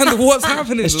understand what's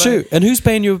happening. It's true. And who's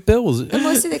paying your bills? And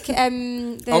most of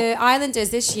the Islanders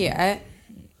this year,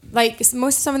 like some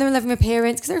of them are living with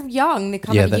parents because they're young. They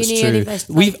come out of uni. True.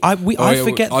 I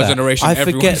forget our that. Generation, I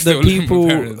forget that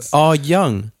people are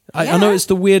young. I know it's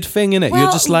the weird thing, innit? Well,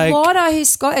 you're just like Laura, who's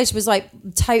Scottish, was like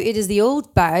touted as the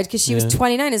old bird because she was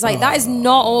 29. It's like that is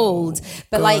not old,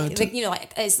 but like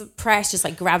it's the press just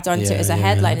like grabbed onto it as a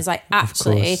headline. It's like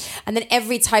actually, and then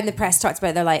every time the press talks about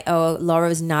it, they're like, oh, Laura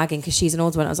was nagging because she's an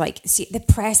old one. I was like, see, the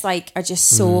press like are just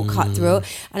so cutthroat,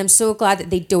 and I'm so glad that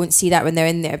they don't see that when they're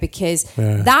in there because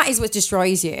that is what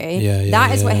destroys you.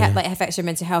 That is what affects your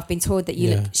mental health. Being told that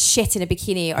you look shit in a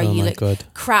bikini or you look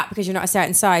crap because you're not a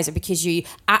certain size or because you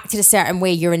acted a certain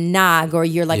way, you're a nag or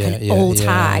you're like an old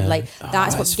hag. Like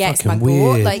that's what gets my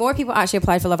goat. Like more people actually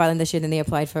applied for Love Island this year than they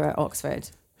applied for Oxford.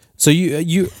 So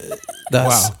that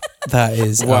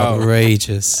is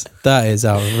outrageous. That is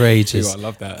outrageous. I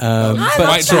love that.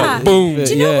 Mic drop. Boom.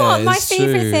 Do you know what? My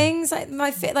favourite things,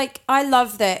 like I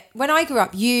love that when I grew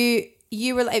up, you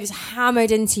were like, it was hammered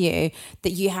into you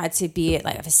that you had to be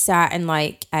like of a certain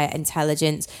like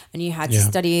intelligence and you had to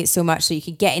study so much so you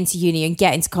could get into uni and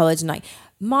get into college and like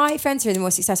my friends who are the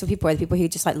most successful people are the people who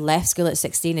just like left school at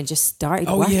 16 and just started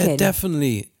working. Oh yeah,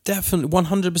 definitely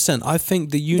 100%. I think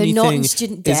the uni thing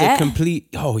is a complete.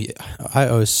 Oh yeah, I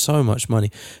owe so much money.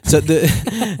 So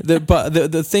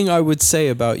the thing I would say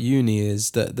about uni is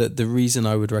that the reason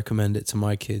I would recommend it to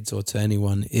my kids or to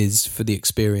anyone is for the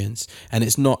experience, and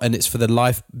it's for the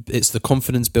life. It's the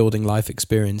confidence building life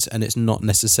experience, and it's not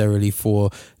necessarily for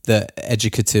the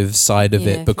educative side of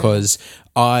it because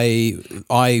I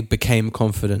became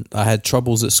confident. I had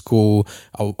troubles at school.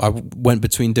 I went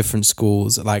between different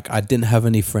schools. Like I didn't have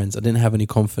any friends. I didn't have any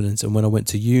confidence. And when I went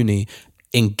to uni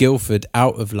in Guildford,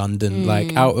 out of London,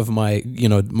 like out of my,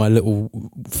 my little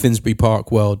Finsbury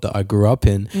Park world that I grew up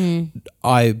in,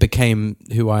 I became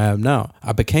who I am now.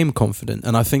 I became confident.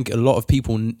 And I think a lot of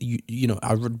people,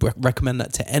 I would recommend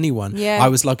that to anyone. Yeah. I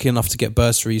was lucky enough to get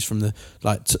bursaries from the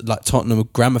like Tottenham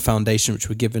Grammar Foundation, which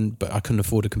were given, but I couldn't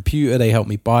afford a computer. They helped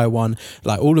me buy one,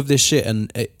 like all of this shit.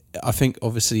 And I think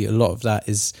obviously a lot of that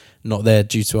is not there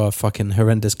due to our fucking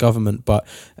horrendous government, but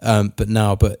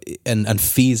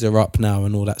fees are up now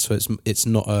and all that, so it's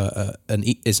not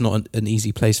an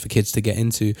easy place for kids to get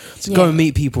into. So go and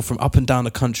meet people from up and down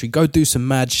the country, go do some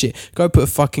mad shit, go put a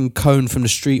fucking cone from the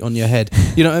street on your head.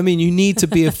 You know what I mean? You need to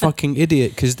be a fucking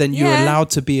idiot because then you're allowed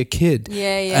to be a kid.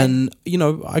 And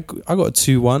I got a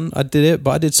 2-1. I did it,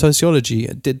 but I did sociology.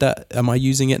 I did that. Am I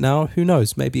using it now? Who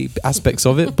knows? Maybe aspects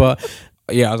of it, but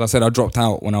yeah, as I said, I dropped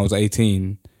out when I was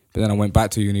 18. But then I went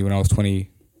back to uni when I was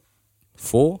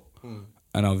 24,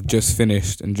 and I've just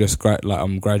finished and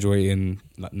I'm graduating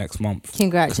like next month.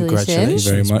 Congratulations! Thank you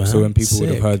very much. Man. So when people would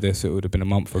have heard this, it would have been a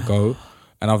month ago,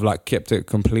 and I've like kept it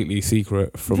completely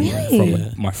secret from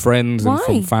my friends and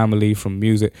from family, from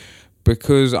music,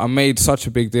 because I made such a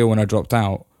big deal when I dropped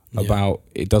out about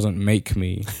it doesn't make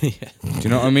me. Do you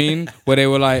know what I mean? Where they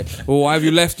were like, well, why have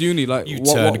you left uni? Like,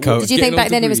 did you think back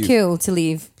then it was cool to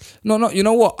leave? No, you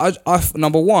know what? I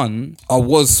number one, I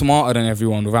was smarter than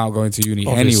everyone without going to uni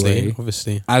anyway.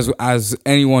 Obviously. As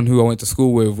anyone who I went to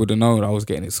school with would have known, I was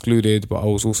getting excluded, but I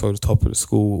was also the top of the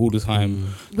school all the time.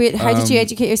 How did you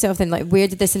educate yourself then? Like, where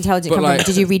did this intelligence come from?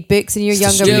 Did you read books when you were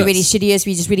younger? Were you really studious?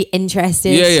 Were you just really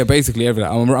interested? Yeah, basically everything.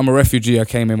 I'm a refugee. I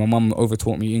came in. My mum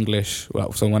overtaught me English.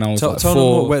 So when I was tell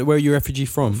 4, them where are you a refugee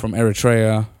from? From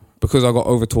Eritrea. Because I got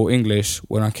overtaught English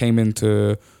when I came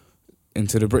into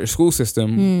the British school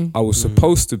system, I was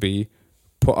supposed to be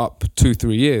put up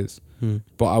 2-3 years,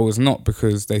 but I was not,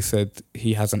 because they said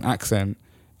he has an accent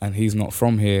and he's not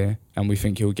from here, and we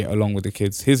think he'll get along with the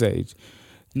kids his age.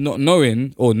 Not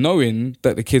knowing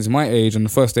that the kids my age, on the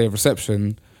first day of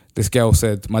reception, this girl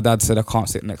said, my dad said I can't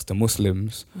sit next to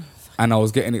Muslims, and I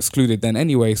was getting excluded then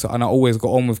anyway. So, and I always got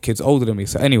on with kids older than me.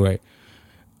 So anyway,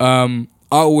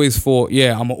 I always thought,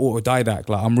 I'm an autodidact.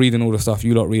 Like, I'm reading all the stuff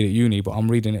you lot read at uni, but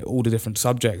I'm reading it, all the different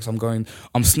subjects.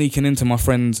 I'm sneaking into my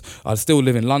friends. I still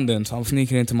live in London, so I'm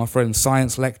sneaking into my friends'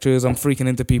 science lectures. I'm freaking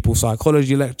into people's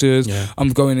psychology lectures. Yeah. I'm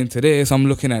going into this. I'm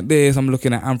looking at this. I'm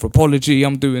looking at anthropology.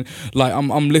 I'm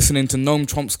listening to Noam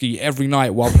Chomsky every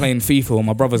night while playing FIFA when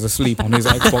my brother's asleep on his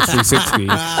Xbox 360.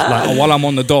 Like, while I'm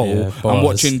on the dole, I'm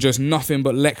watching just nothing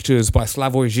but lectures by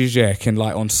Slavoj Žižek and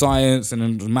like on science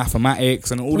and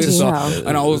mathematics and all this stuff.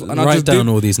 And I write down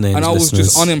all these names. And I was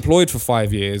listeners. just unemployed for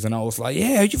 5 years, and I was like,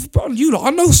 I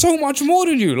know so much more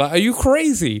than you. Like, are you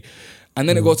crazy? And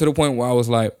then it got to the point where I was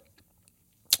like,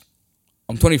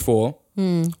 I'm 24.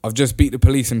 I've just beat the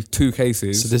police in 2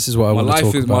 cases. So this is what I want to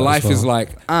talk about. My life is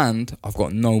like, and I've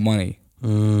got no money.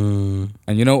 And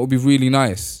you know what would be really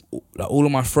nice? Like, all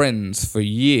of my friends for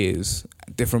years,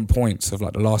 at different points of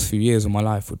like the last few years of my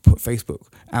life, would put Facebook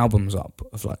albums up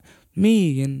of like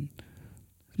me in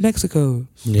Mexico.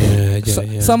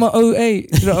 Summer 08,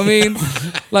 you know what I mean?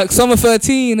 Like summer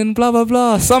 13 and blah blah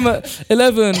blah. Summer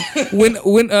 11,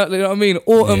 winter, you know what I mean?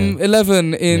 Autumn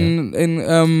 11 in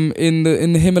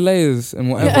the Himalayas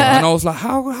and whatever. And I was like,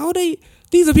 how they?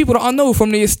 These are people that I know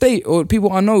from the estate or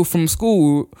people I know from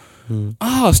school.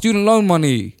 Student loan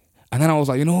money. And then I was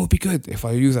like, you know what would be good? If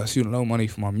I use that student loan money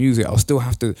for my music, I'll still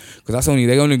have to, because they're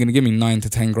only going to give me 9 to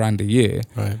 10 grand a year,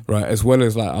 right? As well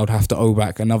as like I would have to owe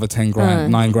back another 10 grand,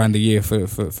 9 grand a year for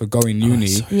going uni,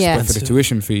 for the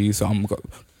tuition fees. So I'm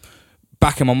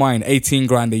back in my mind, 18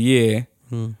 grand a year.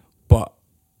 But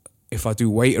if I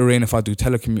do waitering, if I do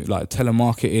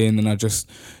telemarketing, and I just,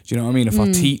 do you know what I mean? If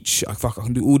I teach, I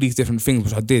can do all these different things,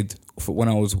 which I did when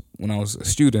I was a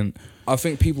student. I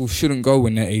think people shouldn't go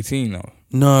when they're 18 though.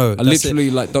 No, I literally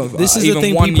don't. This is even the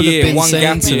thing 1 people year, have been one saying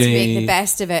gap to year. me. Make the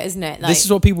best of it, isn't it? Like, this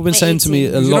is what people have been saying to me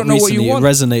a lot recently. It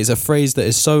resonates. A phrase that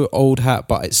is so old hat,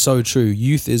 but it's so true.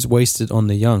 Youth is wasted on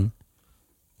the young.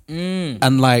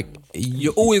 And like,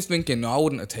 you're always thinking, I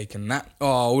wouldn't have taken that.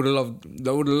 I would have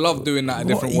loved doing that a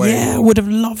different way. Yeah, I would have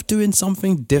loved doing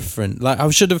something different. Like, I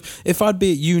should have, if I'd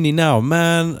be at uni now,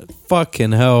 man,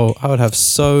 fucking hell, I would have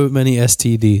so many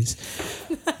STDs.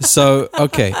 So,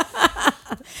 okay.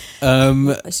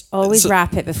 Always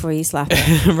wrap it before you slap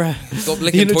it. Stop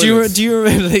licking toilets. Do you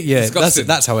remember? Yeah,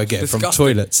 that's how I get Disgusting. from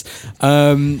toilets.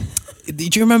 Do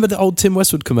you remember the old Tim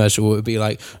Westwood commercial where it would be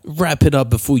like, wrap it up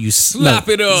before you slap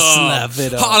it up. Slap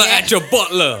it up. Holler at your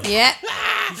butler. Yeah.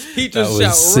 He just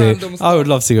shout random stuff. I would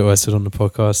love to get Westwood on the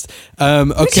podcast.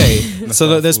 Okay,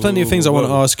 so there's plenty of things I want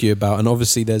to ask you about, and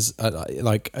obviously there's I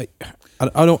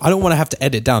don't want to have to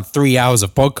edit down 3 hours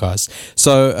of podcast.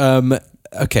 So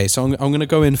okay, so I'm going to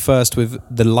go in first with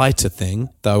the lighter thing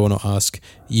that I want to ask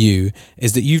you,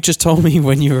 is that you've just told me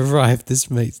when you arrived, this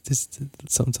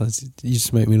sometimes you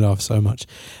just make me laugh so much.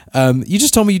 You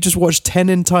just told me you just watched 10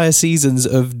 entire seasons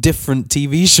of different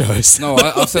TV shows. No,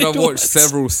 I said I've watched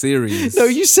several series. No,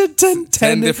 you said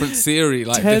 10 different series,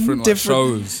 like different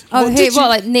shows. Oh,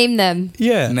 like name them?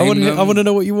 Yeah, I want to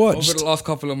know what you watched over the last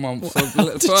couple of months. So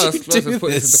first, let's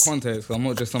put this into context. I'm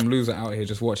not just some loser out here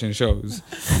just watching shows.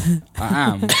 I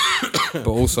am, but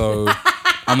also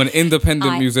I'm an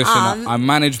independent musician. I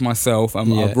manage myself. I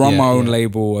run my own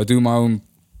label. I do my own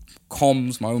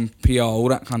comms, my own PR, all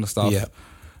that kind of stuff. Yeah.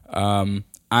 And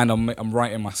I'm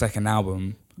writing my second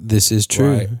album. This is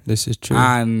true. Right? This is true.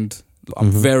 And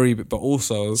I'm but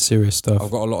also serious stuff.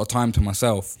 I've got a lot of time to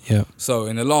myself. Yeah. So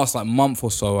in the last month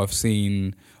or so, I've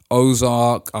seen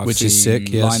Ozark, which is sick,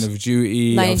 yes. Line of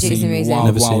Duty, I've seen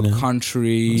Wild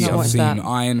Country, I've seen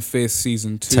Iron Fist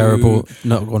season 2. Terrible,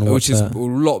 not going to watch which is that. a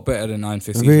lot better than Iron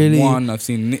Fist really? season 1. I've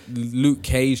seen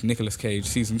Nicolas Cage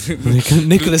season 2.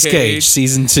 Nicolas Cage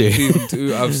season 2. Season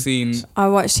 2. I've seen. I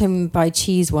watched him buy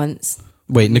cheese once.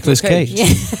 Wait, Nicolas Cage? Yeah.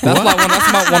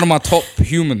 That's one of my top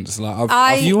humans.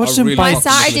 Like, you watched him really buy my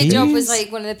Saturday cheese? job was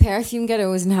like one of the perfume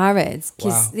girls in Harrods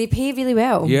because they pay really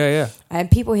well. Yeah.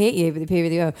 And people hate you, but they pay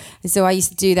really well. And so I used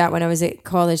to do that when I was at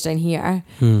college down here.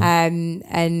 And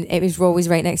it was always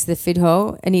right next to the food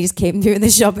hall. And he just came through in the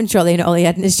shopping trolley, and all he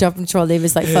had in his shopping trolley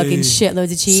was like fucking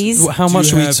shitloads of cheese. How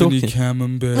much are we talking? Any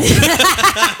camembert?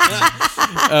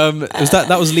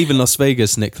 That was Leaving Las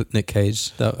Vegas, Nick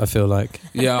Cage. That I feel like.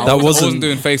 Yeah, I wasn't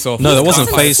doing Face Off. No, that wasn't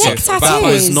Face Off. That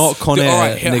was not Con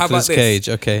Air. Right, Nicolas Cage.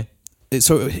 Okay.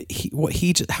 So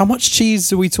how much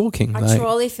cheese are we talking? A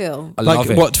trolley full. I love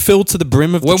it. What, filled to the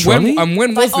brim of the trolley? When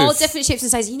was like this? all different shapes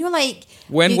and sizes. You know, like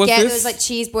when you was get this? those like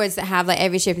cheese boards that have like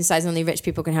every shape and size, and only rich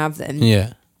people can have them.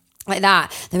 Yeah. Like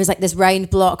that. There was like this round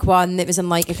block one that was in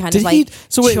like a kind of like wait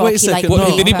a second.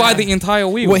 Like did he buy the entire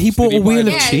wheel? What, he bought a wheel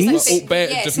of cheese?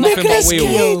 Just nothing but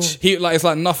wheels. It's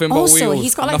like nothing but wheels. Also,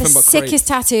 he's got like the sickest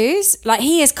tattoos. Like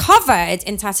he is covered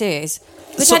in tattoos.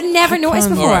 which I'd never noticed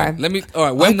before. All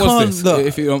right, when was this?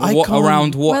 If you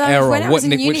around what era? When I was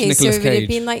in uni, which Nicolas so it would have Cage?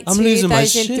 been like I'm losing my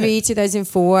 2003, shit.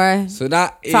 2004. So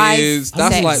that's 6.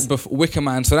 like Wicker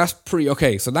Man. So that's pretty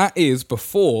okay. So that is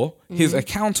before his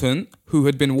accountant, who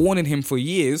had been warning him for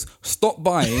years, stopped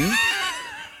buying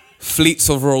fleets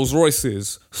of Rolls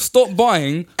Royces. Stop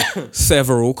buying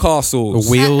several castles.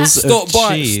 Wheels Stop of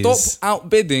buying. cheese. Stop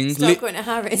outbidding. Stop going to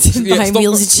Harrods and buying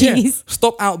wheels of cheese.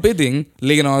 Stop outbidding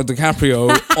Leonardo DiCaprio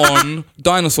on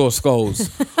dinosaur skulls.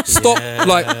 Stop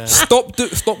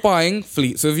buying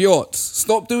fleets of yachts.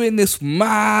 Stop doing this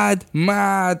mad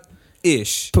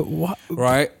ish. But what?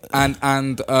 Right?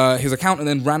 And his accountant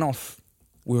then ran off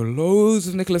with loads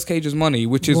of Nicolas Cage's money,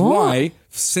 which is why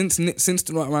since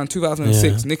around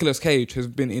 2006, Nicolas Cage has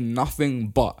been in nothing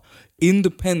but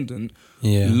independent,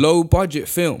 low budget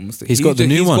films. He's got the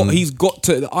new one. He's got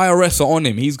to, the IRS are on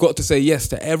him. He's got to say yes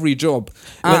to every job,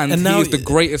 and now he's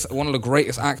one of the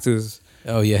greatest actors.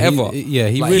 Oh yeah, ever.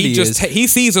 He like, really is. He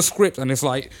sees a script and it's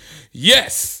like,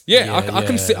 yes, I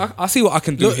can see. I see what I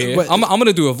can do here. but I'm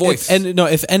gonna do a voice.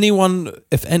 If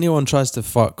anyone tries to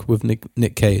fuck with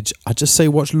Nick Cage, I just say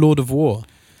watch Lord of War.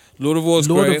 Lord of War's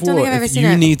Lord great. of Don't War. think I've ever If seen you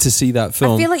it. need to see that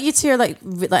film. I feel like you two are like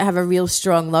have a real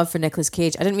strong love for Nicolas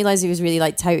Cage. I didn't realize he was really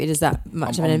like touted as that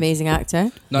much of an amazing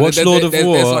actor. No, Watch Lord of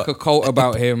War. There's like a cult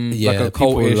about him, like a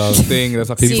people cultish love- thing. There's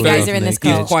like So you guys are in this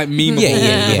He's cult. quite memeable. Yeah,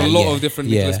 There's a lot yeah. of different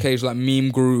Yeah. Nicolas Cage like meme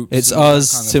groups. It's and that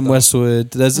us, kind of Tim stuff.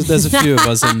 Westwood. There's a few of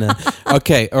us in there.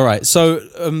 Okay, all right. So,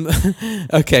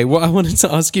 okay, what I wanted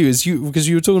to ask you is because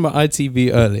you were talking about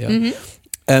ITV earlier.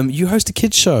 You host a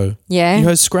kids show. Yeah. You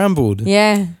host Scrambled.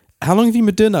 Yeah. How long have you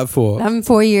been doing that for? I'm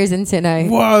 4 years into it now.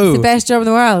 Whoa. It's the best job in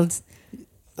the world.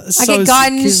 I get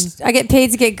guns. I get paid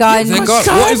to get guns.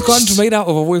 What is guns made out of?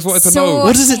 I've always wanted to know.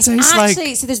 What does it taste like?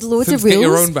 Actually, so there's loads So of Get rules.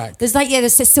 Your Own Back. There's like,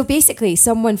 so basically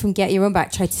someone from Get Your Own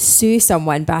Back tried to sue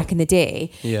someone back in the day.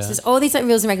 Yeah. So there's all these like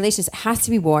rules and regulations. It has to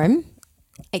be warm.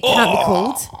 It can't be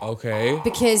cold. Okay.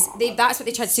 Because that's what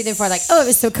they tried to sue them for. Like, oh, it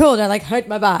was so cold. I like hurt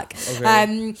my back.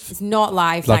 Okay. It's not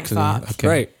live, thank Luckily, fuck. okay.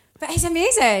 Great. But it's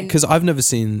amazing. Because I've never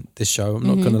seen this show. I'm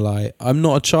not going to lie. I'm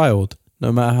not a child.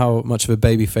 No matter how much of a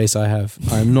baby face I have,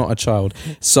 I am not a child.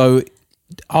 So,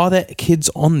 are there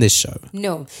kids on this show?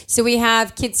 No. So we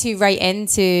have kids who write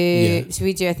into, Yeah. so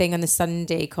we do a thing on the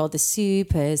Sunday called the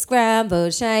Super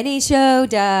Scrambled Shiny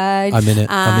Showdown. I'm in it.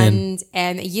 I'm in.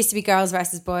 And it used to be girls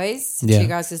versus boys. Yeah. 2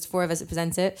 girls, because 4 of us that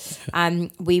present it.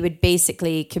 And we would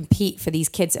basically compete for these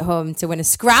kids at home to win a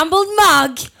scrambled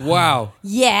mug. Wow.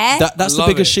 Yeah. That's the Love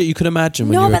biggest it. shit you could imagine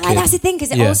when No, you're a but like kid. that's the thing,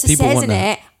 because it Yeah, also people says want in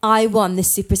that. it, I won the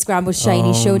Super Scrambled Shiny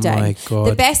Oh Showdown. my God.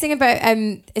 The best thing about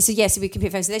so we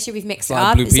compete for them. So this year we've mixed it Like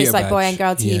up. Blue So it's Peter like boy badge. and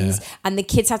girl teams, Yeah. and the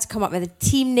kids have to come up with a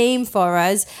team name for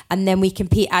us, and then we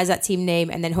compete as that team name,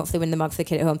 and then hopefully win the mug for the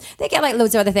kid at home. They get like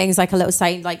loads of other things, like a little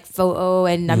signed like photo,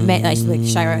 and I met like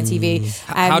shout out on TV.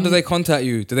 How do they contact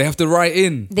you? Do they have to write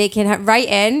in? They can write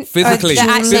in Physically.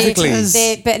 Physically.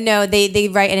 They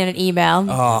write in an email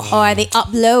or they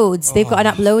upload. They've got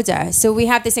an uploader. So we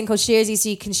have this thing called Sharesy, so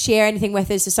you can share anything with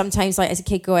us. So sometimes, like as a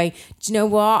kid, going, do you know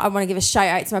what? I want to give a shout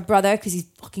out to my brother because he's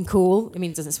fucking cool. I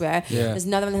mean, he doesn't swear. Yeah. There's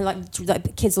another one who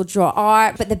like kids will draw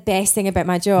art. But the best thing about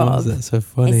my Why job is that so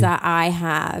funny? is that I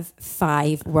have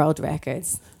 5 world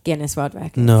records, Guinness World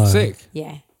Records. No. Sick.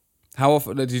 Yeah. How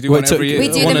often do you do Wait, one so- every year? We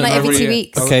do One them like every 2 year.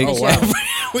 weeks. Okay. Oh, wow.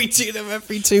 We do them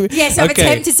every 2 weeks. Yes, I've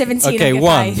attempted 17. Okay, I get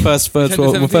one. 5. First 10 to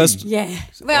world, 17. first, Yeah.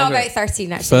 Well, Okay. about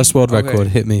 13 actually. first world Okay. record.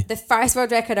 Hit me. The first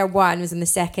world record I won was in the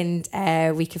second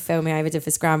week of filming I ever did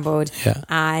for Scrambled. Yeah.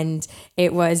 And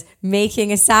it was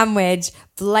making a sandwich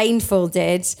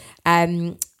blindfolded,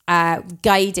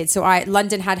 guided. So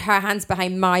London had her hands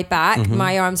behind my back.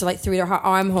 My arms were like through her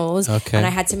armholes. Okay. And I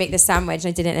had to make the sandwich. And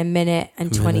I did it in 1 minute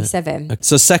and 27.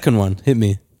 So second one. Hit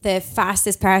me. The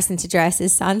fastest person to dress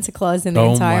as Santa Claus in the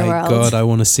Oh entire my world. God, I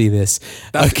want to see this.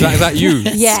 Is that you?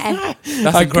 Yeah.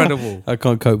 That's incredible. I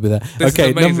can't cope with that. This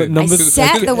Okay, is amazing. number I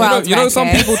set the world You know, some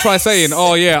record. people try saying,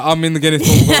 "Oh yeah, I'm in the Guinness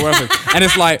Book of World Records," and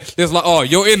it's like there's like, "Oh,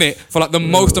 you're in it for like the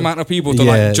most amount of people to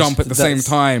Yeah, like jump at the same that's-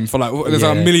 time for like there's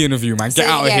Yeah. a million of you, man. Get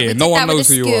out of we here. did No one that with knows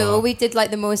the who you school. are." We did like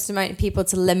the most amount of people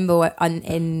to limbo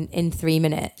in 3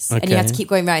 minutes, and you Okay. have to keep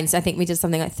going round. So I think we did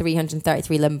something like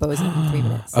 333 limbos in 3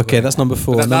 minutes. Okay, that's number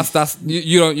 4. That's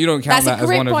you don't count That's that a as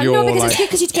great one of one. your No, because like. it's good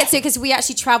because you get to it. Because we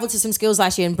actually travelled to some schools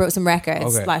last year and broke some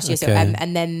records Okay. last year. So, Okay.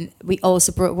 and then we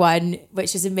also broke one,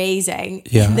 which is amazing.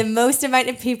 Yeah. The most amount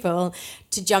of people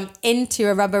to jump into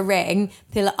a rubber ring,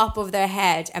 pull it up over their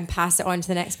head, and pass it on to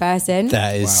the next person.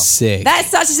 That is sick. That's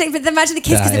such a thing. But imagine the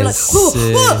kids because That they were like, is whoa,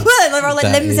 sick. whoa, whoa, and they're all like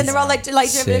That limbs, and is they're all like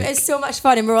sick. it's so much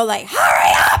fun, and we're all like,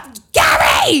 hurry up,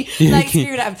 Gary! Hey! Like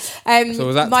screaming at him. So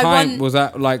was that time? Was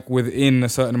that like within a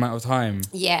certain amount of time?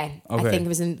 Yeah, Okay. I think it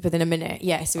was within a minute.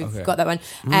 Yeah, so we've Okay. got that one.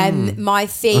 My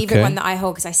favourite Okay. one that I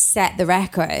hold, because I set the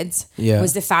record,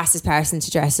 was the fastest person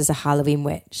to dress as a Halloween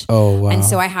witch. Oh, wow. And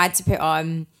so I had to put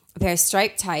on a pair of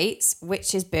striped tights,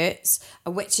 witch's boots,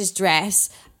 a witch's dress,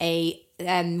 a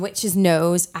witch's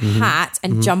nose, a hat,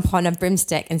 and jump on a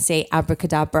broomstick and say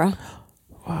abracadabra.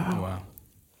 Wow.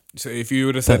 So if you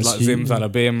would have said That's like you.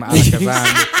 Zimzalabim,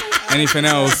 Alakazam, anything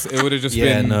else, it would have just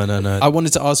been. No. I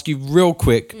wanted to ask you real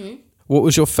quick, what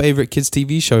was your favourite kids'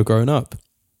 TV show growing up?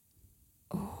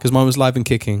 Because mine was Live and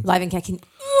Kicking. Live and Kicking.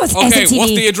 Oh, it's Okay, SMTV.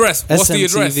 what's the address? What's the SMTV.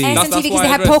 address? SMTV, because why they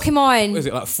had address. Pokemon. What is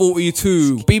it, like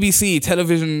 42 BBC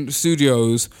Television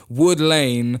Studios, Wood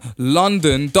Lane,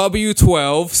 London,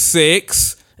 W12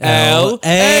 6 LA.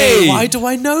 Why do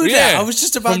I know that? I was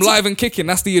just about from to... Live and Kicking.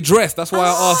 That's the address. That's why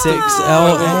I asked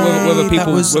 6LA. whether That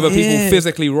was people it.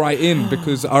 physically write in,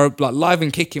 because our like Live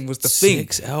and Kicking was the thing.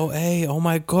 6LA. Oh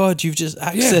my God, you've just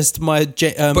accessed my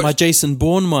my Jason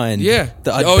Bourne mind. Yeah.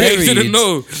 That I yeah, buried. you didn't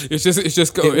know. It's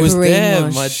just go. It was there,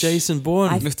 Brainwash. my Jason Bourne.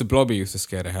 Mr. Blobby used to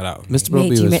scare the hell out of me. Mr. Mate, Blobby do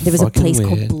you was remember there was a fucking place weird.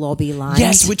 called Blobby Land?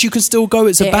 Yes, which you can still go.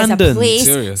 It's There is abandoned. a place.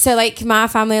 Serious? So like my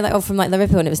family, like from like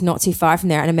Liverpool, and it was not too far from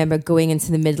there. And I remember going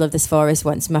into the middle of this forest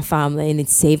once with my family, and they'd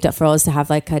saved up for us to have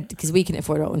like a, because we couldn't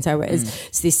afford it all in Towers,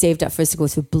 so they saved up for us to go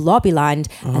to Blobby Land,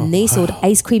 and they sold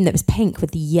ice cream that was pink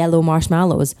with the yellow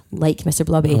marshmallows, like Mr.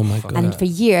 Blobby. Oh my God. And for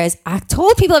years, I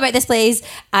told people about this place,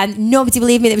 and nobody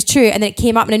believed me that it was true. And then it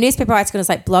came up in a newspaper article, and it's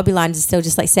like Blobby Land is still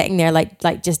just like sitting there, like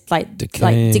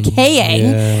Decaying. decaying,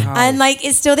 Yeah. and like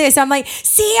it's still there. So I'm like,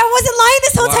 see, I wasn't lying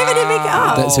this whole time. I didn't make it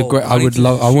up. That's a great. I need would to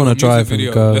love. I shoot want a to drive music and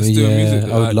video. go. Let's do a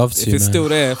music. I would love to. If it's man. still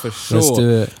there, for sure. Let's do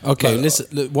it. Okay, Like- listen.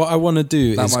 Look, what I want to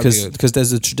do That is might be good. because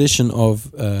there's a tradition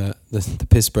of the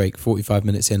piss break 45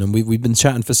 minutes in, and we've been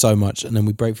chatting for so much, and then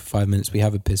we break for 5 minutes. We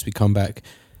have a piss. We come back.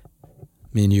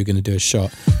 Me and you are going to do a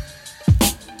shot.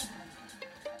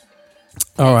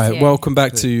 All right, Yeah. welcome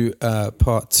back to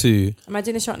part 2. Am I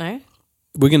doing a shot now?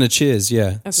 We're going to cheers,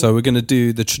 yeah. Okay. So we're going to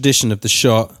do the tradition of the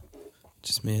shot.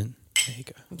 Just me and there you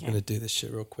go. Okay. I'm going to do this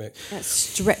shit real quick. That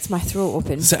stripped my throat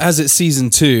open. So as it's season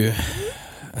 2,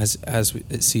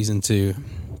 it's season 2,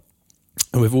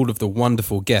 and with all of the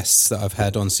wonderful guests that I've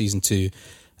had on season 2,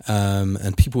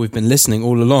 and people who've been listening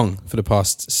all along for the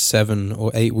past 7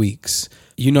 or 8 weeks,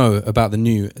 you know about the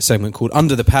new segment called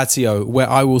Under the Patio, where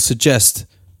I will suggest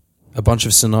a bunch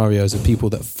of scenarios of people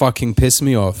that fucking piss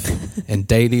me off in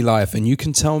daily life, and you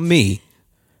can tell me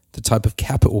the type of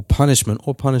capital punishment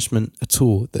or punishment at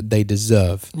all that they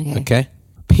deserve. Okay?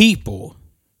 People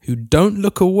who don't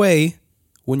look away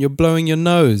when you're blowing your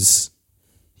nose.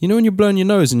 You know when you're blowing your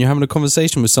nose and you're having a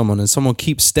conversation with someone and someone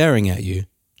keeps staring at you?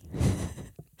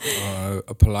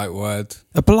 A polite word.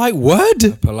 A polite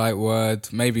word? Polite word.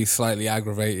 Maybe slightly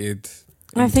aggravated.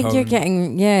 I think tone. you're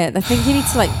getting, I think you need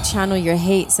to like channel your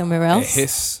hate somewhere A else.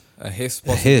 hiss,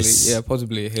 possibly. hiss. Yeah,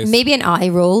 possibly a hiss. Maybe an eye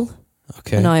roll.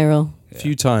 Okay. An eye roll. A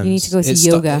few times. You need to go to It's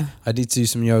yoga. I need to do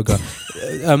some yoga.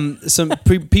 Some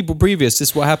people previous, this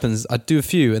is what happens. I do a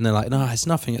few and they're like, no, it's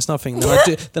nothing.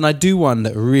 Then I do one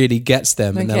that really gets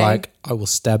them and they're Okay. like, I will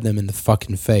stab them in the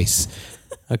fucking face.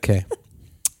 Okay.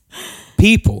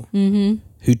 People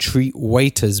who treat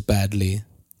waiters badly.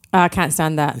 Oh, I can't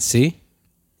stand that. See?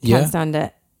 Can't stand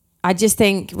it. I just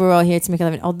think we're all here to make a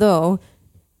living. Although,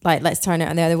 like, let's turn it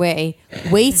on the other way.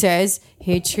 Waiters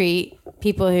who treat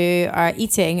people who are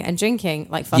eating and drinking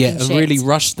like fucking Yeah, and shit. really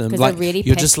rush them. 'Cause Like, they're really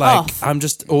you're just pissed like,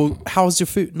 off. how's your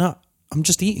food? No, I'm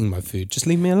just eating my food. Just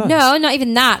leave me alone. No, not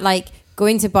even that. Like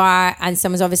going to a bar and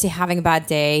someone's obviously having a bad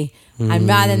day, and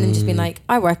rather than them just being like,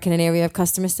 I work in an area of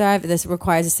customer service, this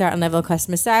requires a certain level of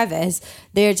customer service,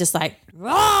 they're just like,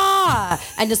 rah,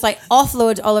 and just like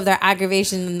offload all of their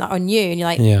aggravation on you. And you're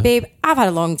like, Yeah. babe, I've had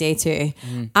a long day too.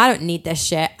 I don't need this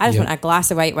shit. I just want a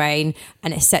glass of white wine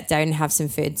and sit down and have some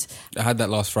food. I had that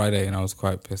last Friday and I was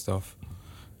quite pissed off.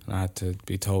 And I had to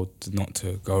be told not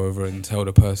to go over and tell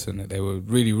the person that they were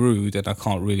really rude and I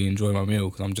can't really enjoy my meal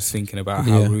because I'm just thinking about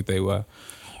how rude they were.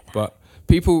 But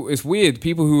people, it's weird,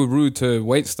 people who are rude to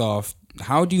wait staff,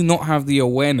 how do you not have the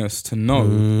awareness to know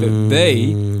that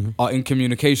they are in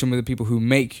communication with the people who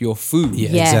make your food? Yeah,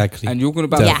 Yeah. exactly. And you're going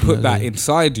to put that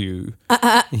inside you.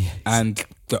 And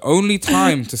the only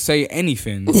time to say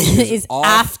anything Is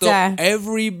after.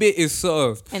 every bit is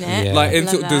served. Innit? Yeah. Like Love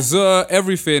into that. dessert,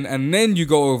 everything, and then you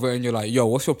go over and you're like, "Yo,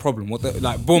 what's your problem?" What the,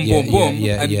 like, boom, Yeah, boom, boom,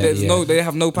 yeah, and yeah, there's yeah. they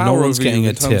have no No power one's over getting you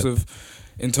a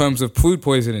in terms of food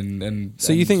poisoning and.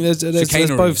 So you and think there's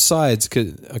chicanery. both sides?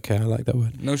 Okay, I like that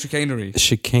word. No chicanery.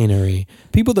 Chicanery.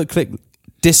 People that click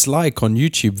dislike on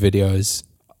YouTube videos.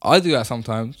 I do that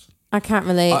sometimes. I can't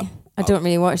relate. I I don't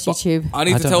really watch YouTube. I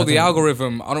need to tell the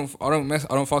algorithm I don't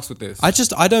fucks with this.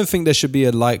 I don't think there should be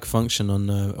a like function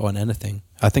on anything.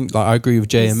 I think I agree with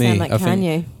JME. You sound like I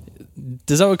Kanye.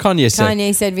 Is that what Kanye said?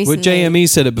 Kanye said recently. Well, JME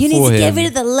said it before you need to him. give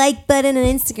it the like button on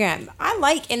Instagram. I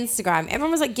like Instagram.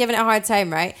 Everyone was like giving it a hard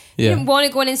time, right? Yeah. You didn't want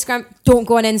to go on Instagram, don't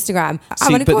go on Instagram. I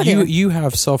See, want to go but there. you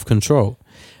have self-control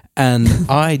and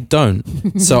I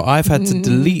don't. So I've had to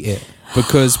delete it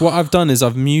because what I've done is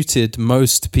I've muted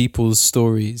most people's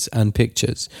stories and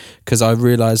pictures because I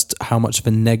realized how much of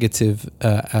a negative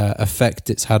effect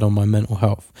it's had on my mental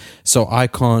health. So I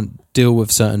can't deal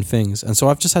with certain things, and so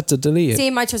I've just had to delete it. See,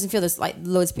 in my chosen field, there's like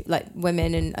loads of people, like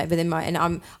women, and within my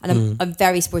I'm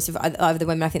very supportive of the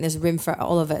women. I think there's room for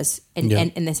all of us in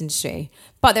this industry.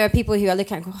 But there are people who are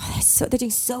looking at, they're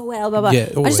doing so well, blah blah.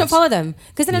 Yeah, I just don't follow them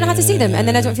because then I don't have to see them, and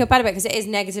then I don't feel bad about it because it is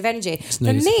negative energy.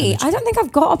 For me, I don't think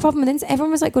I've got a problem with it.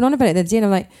 Everyone was like going on about it the other day, and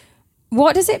I'm like,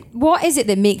 what is it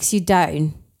that makes you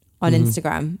down on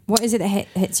Instagram? What is it that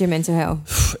hits your mental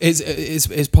health?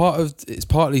 It's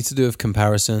partly to do with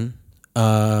comparison.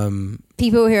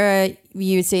 People who are,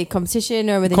 you would say, competition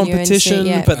or within your industry,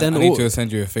 yeah. But then I need to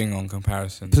send you a thing on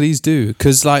comparison. Please do,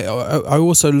 because like I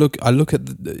also look at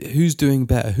who's doing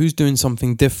better, who's doing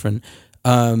something different,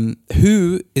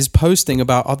 who is posting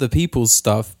about other people's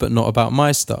stuff but not about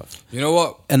my stuff. You know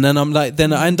what? And then I'm like,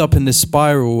 then I end up in this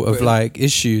spiral of like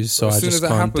issues. So I just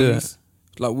can't do it.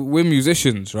 Like we're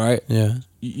musicians, right? Yeah.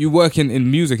 You work in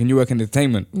music and you work in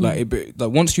entertainment. Like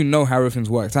once you know how everything's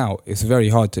worked out, it's very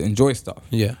hard to enjoy stuff.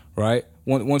 Yeah. Right.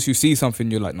 Once you see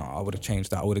something, you're like, no, I would have changed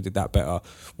that. I would have did that better.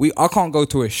 I can't go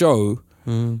to a show.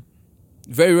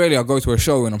 Very rarely I go to a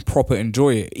show and I proper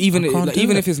enjoy it. Even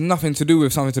if it's nothing to do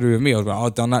with something to do with me, I was like,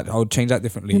 I've done that. I would change that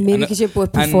differently. Maybe because you're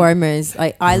both performers.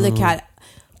 Like I look at.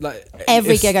 Like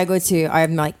every gig I go to,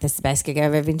 I'm like, this is the best gig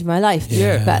I've ever been to in my life.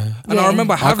 Yeah. But, I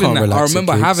remember having that. I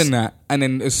remember having that. And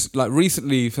then it's like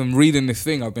recently from reading this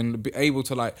thing, I've been able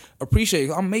to like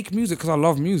appreciate, I make music because I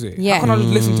love music. Yeah. How can I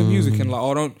listen to music and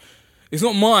like, it's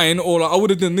not mine, or like I would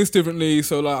have done this differently.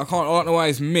 So like, I don't know why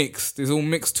it's mixed. It's all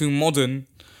mixed too modern,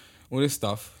 all this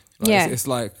stuff. Like, yeah. It's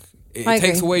like, it I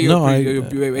takes agree. away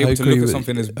you're able to look at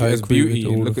something as beauty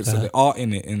and look at the art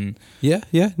in it. And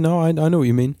yeah. No, I know what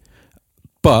you mean.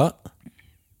 But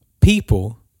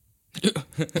people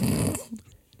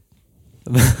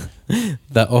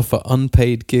that offer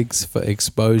unpaid gigs for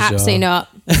exposure. Absolutely not.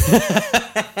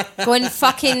 Go and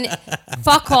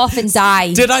fuck off and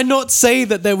die. Did I not say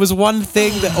that there was one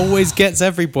thing that always gets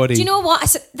everybody? Do you know what?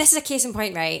 So this is a case in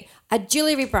point, right? A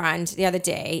jewellery brand the other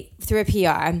day through a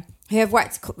PR who I've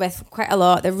worked with quite a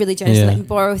lot. They're really generous, let me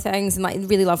borrow things and like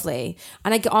really lovely.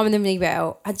 And I get on with them really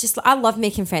well. I love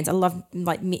making friends. I love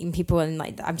like meeting people and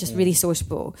like I'm just really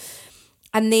sociable.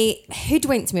 And they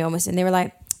hoodwinked me almost, and they were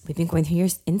like, we've been going through your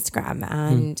Instagram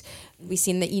and we've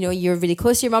seen that, you're really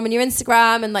close to your mum on your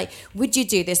Instagram, and like, would you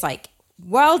do this like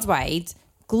worldwide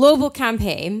global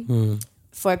campaign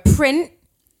for print,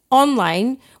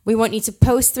 online? We want you to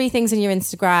post 3 things on your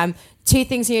Instagram, 2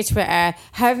 things on your Twitter,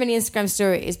 however many Instagram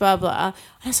stories, blah, blah. And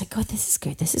I was like, God, this is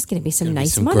good. This is going to be some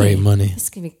nice money. Great money. This is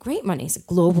going to be great money. It's a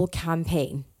global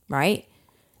campaign, right?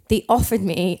 They offered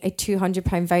me a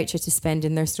 £200 voucher to spend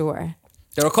in their store.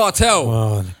 They're a cartel.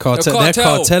 Wow, they're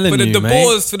cartelling for the you,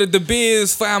 mate. For the De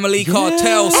Beers family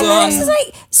cartel, son. And I was just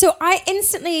like, so I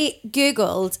instantly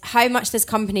Googled how much this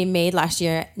company made last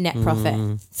year net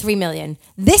profit, 3 million.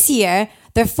 This year,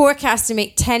 they're forecast to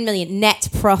make 10 million net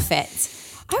profit.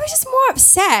 I was just more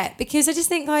upset because I just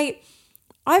think like,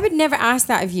 I would never ask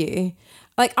that of you.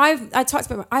 Like I've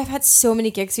had so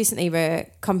many gigs recently where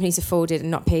companies have folded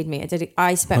and not paid me.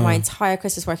 I spent my entire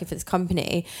Christmas working for this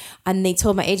company, and they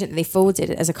told my agent that they folded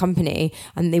as a company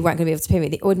and they weren't going to be able to pay me.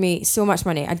 They owed me so much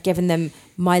money. I'd given them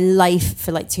my life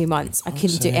for like 2 months. I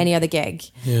couldn't do any other gig.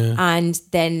 Yeah. And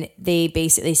then they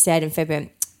basically said in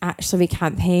February, actually we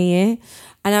can't pay you.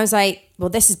 And I was like, well,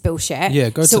 this is bullshit.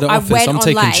 Yeah, go to the office. I'm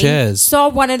taking chairs. Saw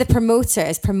one of the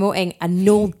promoters promoting a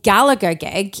Noel Gallagher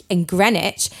gig in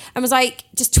Greenwich and was like,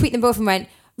 just tweet them both and went,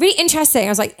 really interesting. I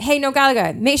was like, hey, Noel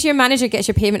Gallagher, make sure your manager gets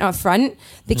your payment up front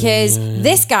because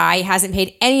this guy hasn't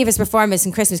paid any of his performers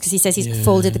in Christmas because he says he's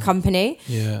folded the company.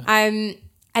 Yeah.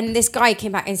 And this guy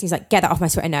came back and he's like, get that off my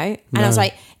Twitter now. And I was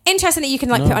like, interesting that you can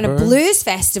like put on a blues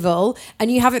festival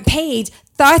and you haven't paid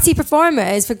 30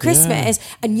 performers for Christmas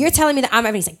and you're telling me that I'm,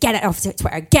 and he's like, get it off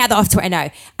Twitter, get that off Twitter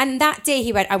now. And that day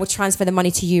he went, I will transfer the money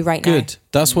to you right now. Good.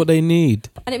 That's what they need.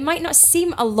 And it might not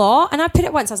seem a lot. And I put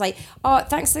it once, I was like, oh,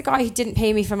 thanks to the guy who didn't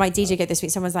pay me for my DJ gig this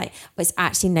week. Someone's like, well, it's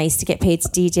actually nice to get paid to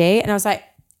DJ. And I was like,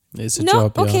 It's a No,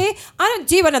 job. Yeah. okay. I don't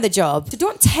do another job. So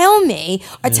don't tell me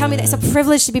or tell me that it's a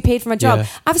privilege to be paid for my job. Yeah.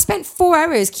 I've spent 4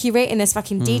 hours curating this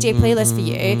fucking DJ playlist for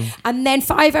you, and then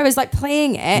 5 hours like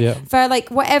playing it Yeah. for like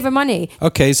whatever money.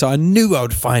 Okay, so I knew I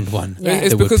would find one. Yeah.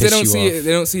 It's that would because they piss don't you see off. it.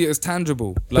 They don't see it as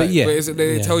tangible. But yeah.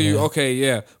 They Yeah, tell you, yeah. okay,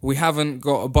 yeah, we haven't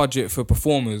got a budget for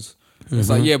performers. It's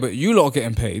like, yeah, but you lot are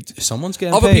getting paid. Someone's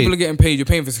getting Other paid. people are getting paid. You're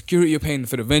paying for security. You're paying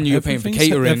for the venue. You're paying for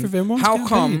catering. Everyone's How getting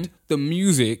come paid. the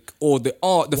music or the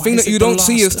art, the Why thing is that it you the don't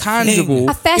see as last tangible, thing?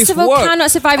 A festival is work.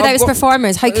 cannot survive without I've its got-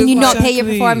 performers. How can you not pay your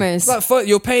Exactly. performers? Like,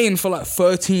 you're paying for like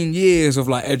 13 years of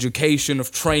like education,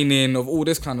 of training, of all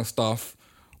this kind of stuff.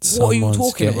 What are you Someone's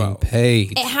talking getting about? It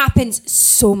Paid happens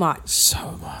so much.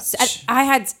 so much. So I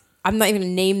had, I'm not even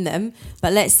going to name them,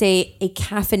 but let's say a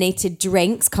caffeinated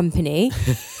drinks company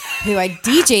who I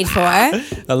DJ'd for.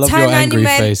 I love turned your around angry and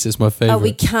went, face. It's my favorite. Oh,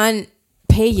 we can't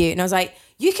pay you. And I was like,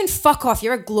 you can fuck off.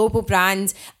 You're a global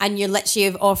brand and you literally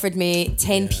have offered me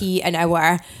 10p an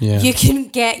hour. Yeah. You can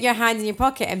get your hands in your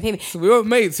pocket and pay me. We were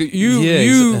mates. You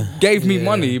Yeah, gave me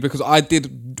money because I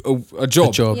did a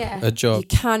job. A job. You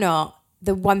cannot,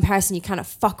 the one person you cannot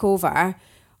fuck over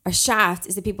or shaft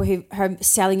is the people who are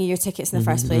selling you your tickets in the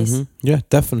first place. Yeah,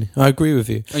 definitely. I agree with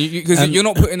you. Because you're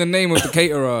not putting the name of the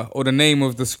caterer or the name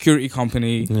of the security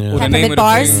company or the name of the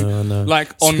Bars. thing, No.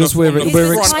 like It's on the, because we're on the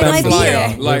expendable. front of the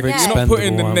flyer. We're Like you're not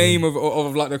putting the expendable, name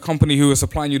of like the company who is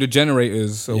supplying you the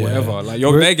generators or Yeah. whatever. Like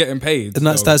We're- they're getting paid. And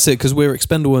that's it, because we're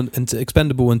expendable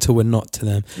until we're not to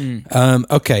them.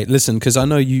 Okay, listen, because I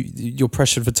know you're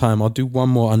pressured for time. I'll do one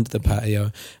more under the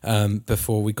patio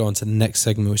before we go on to the next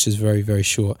segment, which is very, very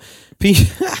short.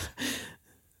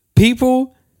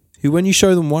 People who, when you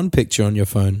show them one picture on your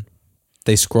phone,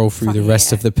 they scroll through the Fucking rest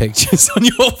hate of the pictures on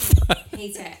your phone.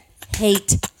 Hate it.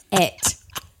 Hate it.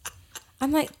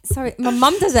 I'm like, sorry, my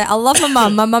mum does it. I love my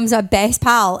mum. My mum's our best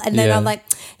pal. And then Yeah. I'm like,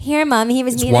 here, mum, he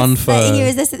was It's me. one This, for- he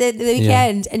was this at the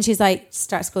weekend. And she's like,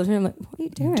 start scrolling through. I'm like, what are you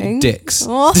doing? Dicks.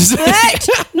 Oh, bitch.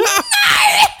 No!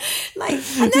 Like,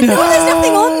 and then no, there's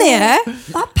nothing on there.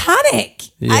 I panic.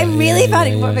 Yeah, I really yeah,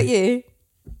 panic. yeah, What yeah. about you?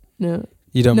 No.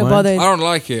 You don't No mind? bother. I don't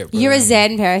like it. You're a bro.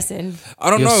 Zen person. I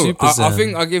don't You're know. super I zen.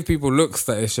 think I give people looks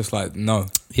that it's just like no.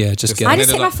 Yeah, just get I I just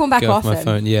did take my like- phone back get off off my them.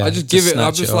 phone. Yeah, I just give it. I'm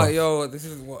snatch just it like, off. yo, this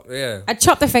is what. Yeah. I'd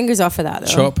chop their fingers off for that, though.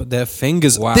 Chop their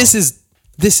fingers. Wow. This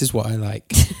is what I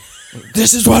like.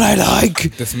 This is what I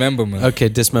like. Dismemberment. Okay,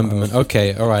 dismemberment.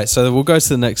 Okay, all right. So we'll go to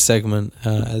the next segment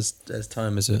as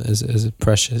time is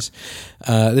precious.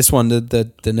 This one,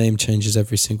 the name changes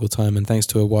every single time, and thanks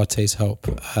to Awate's help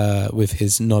with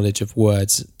his knowledge of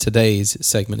words, today's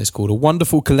segment is called "A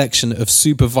Wonderful Collection of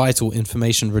Super Vital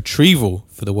Information Retrieval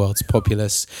for the World's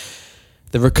Populace."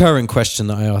 The recurring question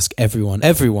that I ask everyone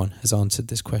has answered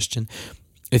this question.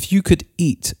 If you could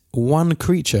eat one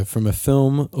creature from a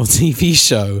film or TV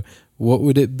show, what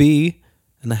would it be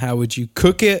and how would you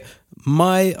cook it?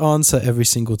 My answer every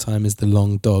single time is the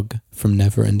long dog from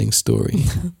Neverending Story.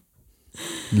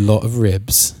 Lot of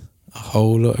ribs. A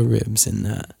whole lot of ribs in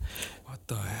that. What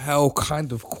the hell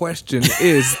kind of question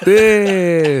is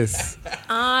this?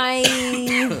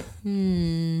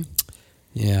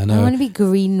 Yeah, I I know. want to be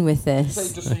green with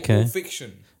this. Okay.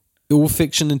 Fiction. All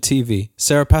fiction and TV.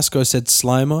 Sarah Pascoe said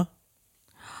Slimer.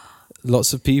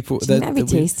 Lots of people. Do you think that'd be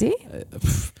we- tasty?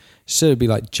 Should it be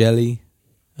like jelly?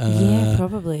 Yeah,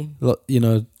 probably.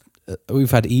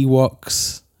 We've had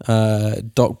Ewoks.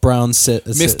 Doc Brown said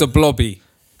Mr. Blobby.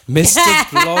 Mr.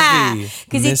 Blobby.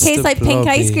 Because it Mr. tastes like pink Blobby.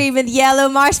 ice cream with yellow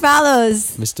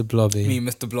marshmallows. Mr. Blobby. Me,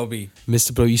 Mr. Blobby.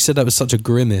 Mr. Blobby. You said that was such a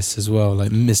grimace as well,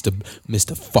 like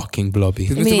Mr. fucking Blobby.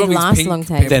 I mean, it lasts a long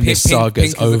time. Then the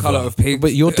saga's pink is the colour over. of pig.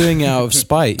 But you're doing it out of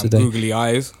spite today. Googly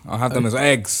eyes. I'll have them as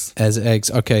eggs. As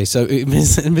eggs. Okay, so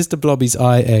Mr. Blobby's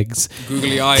eye eggs.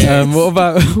 Googly eye eggs. What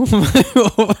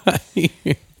about you?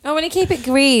 I want to keep it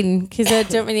green because I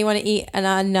don't really want to eat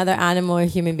another animal or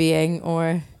human being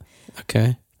or...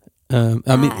 Okay.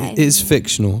 I mean, it is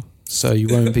fictional, so you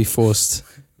won't be forced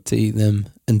to eat them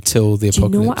until the Do you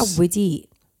apocalypse. know what I would eat?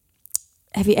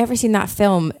 Have you ever seen that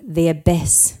film, The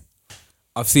Abyss?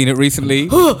 I've seen it recently.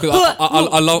 'Cause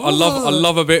I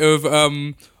love a bit of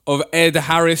Ed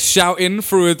Harris shouting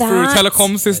through a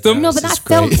telecom system. No, but that It's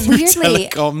film, great. weirdly...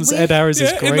 Telecoms. Ed Harris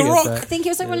is Yeah, great in The at Rock. that. I think it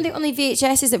was like one of the only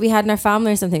VHSs that we had in our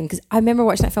family or something, because I remember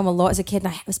watching that film a lot as a kid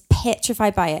and I was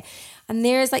petrified by it. And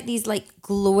there's like these like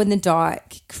glow in the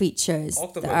dark creatures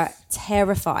Octopus. that are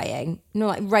terrifying. No,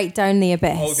 like right down the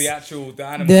abyss. Oh, the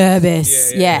animal. The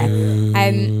abyss, yeah. yeah.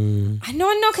 I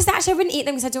know, because actually I wouldn't eat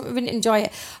them because I wouldn't enjoy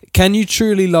it. Can you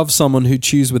truly love someone who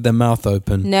chews with their mouth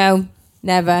open? No,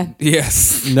 Never.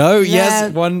 Yes. No,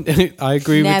 yes, one. I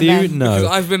agree with you. Never. Because No,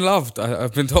 I've been loved.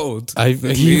 I've been told.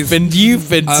 you've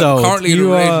been I'm told. currently in a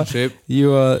relationship.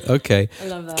 You are okay. I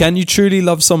love that. Can you truly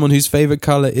love someone whose favorite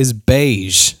color is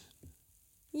beige?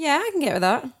 Yeah, I can get with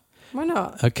that. Why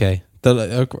not? Okay.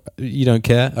 You don't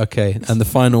care? Okay. And the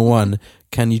final one.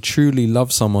 Can you truly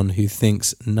love someone who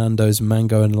thinks Nando's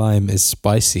mango and lime is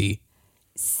spicy?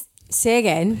 Say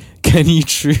again. Can you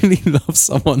truly love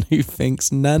someone who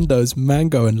thinks Nando's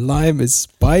mango and lime is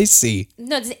spicy?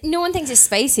 No one thinks it's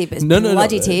spicy, but it's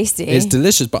bloody tasty. It's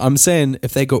delicious, but I'm saying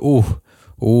if they go,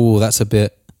 oh, that's a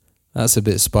bit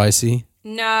spicy.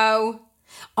 No.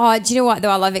 Oh, do you know what though?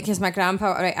 I love it because my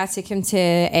grandpa, right, I took him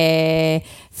to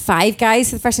Five Guys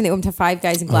for the first time. They opened to Five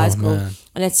Guys in Glasgow. Man.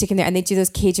 And I took him there and they do those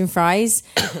Cajun fries.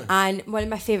 And one of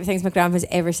my favourite things my grandpa's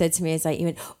ever said to me is like, he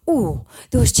went, oh,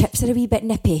 those chips are a wee bit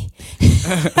nippy.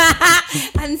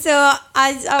 And so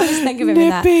I always think of him in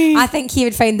that. I think he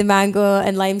would find the mango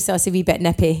and lime sauce a wee bit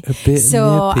nippy.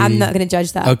 So nippy. I'm not going to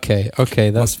judge that. Okay,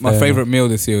 that's My fair favourite meal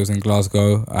this year was in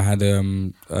Glasgow. I had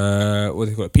what do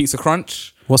you call it? Pizza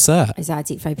Crunch. What's that? Is that a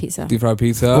deep fried pizza? Deep fried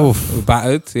pizza. Oof.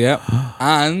 Battered, yeah.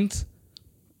 And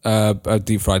a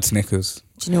deep fried Snickers.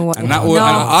 Do you know what? And that was, and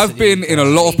I've been in a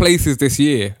lot of places this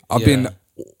year. I've been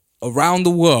around the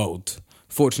world,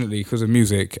 fortunately, because of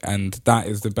music, and that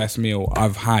is the best meal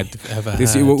I've had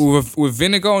this year with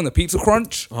vinegar and the Pizza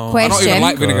Crunch. I don't even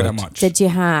like vinegar that much. Did you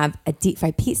have a deep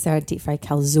fried pizza or a deep fried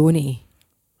calzone?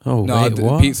 Oh, no, wait,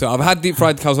 what? pizza. I've had deep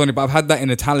fried calzone, but I've had that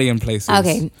in Italian places.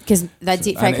 Okay, because that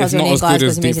deep fried And it's calzone not in as good Glasgow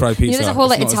as is deep amazing. fried pizza. There's a whole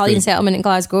like It's not as Italian good. settlement in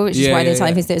Glasgow, which is Yeah, why the yeah,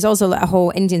 Italian yeah. place. There's also like a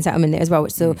whole Indian settlement there as well.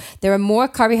 So there are more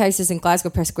curry houses in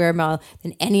Glasgow per square mile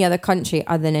than any other country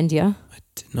other than India, I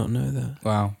did not know that.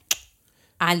 Wow.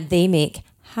 and they make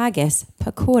haggis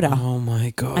pakora Oh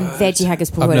my god. and veggie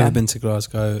haggis pakora. I've never been to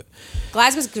Glasgow.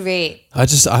 Glasgow's great.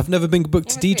 I've never been booked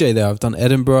to DJ there. I've done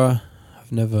Edinburgh.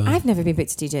 I've never been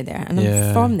booked to DJ there, and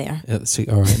I'm from there. Yeah, see,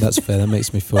 all right, that's fair. That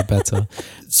makes me feel better.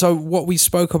 So what we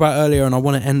spoke about earlier, and I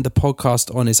want to end the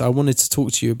podcast on, is I wanted to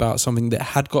talk to you about something that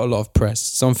had got a lot of press,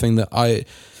 something that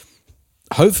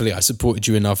hopefully I supported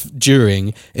you enough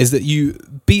during, is that you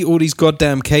beat all these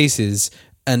goddamn cases.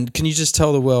 And can you just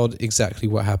tell the world exactly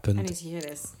what happened? I need to hear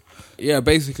this. Yeah,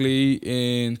 basically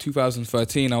in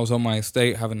 2013, I was on my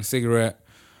estate having a cigarette,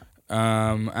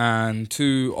 and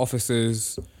two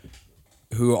officers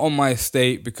who are on my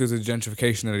estate because of the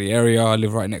gentrification of the area. I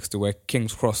live right next to where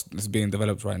King's Cross is being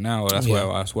developed right now. That's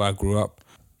where I grew up.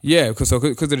 Yeah, because of the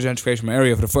gentrification of my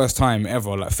area, for the first time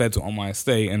ever, like feds were on my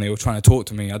estate and they were trying to talk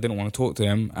to me. I didn't want to talk to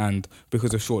them, and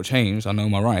because of short change, I know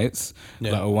my rights.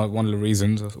 Yeah. Like one of the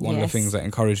reasons, one of the things that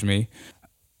encouraged me.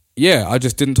 Yeah, I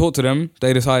just didn't talk to them.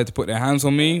 They decided to put their hands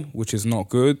on me, which is not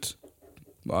good.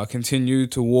 But I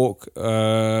continued to walk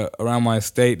around my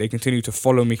estate. They continued to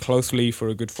follow me closely for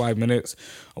a good 5 minutes.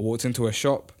 I walked into a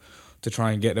shop to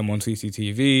try and get them on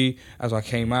CCTV. As I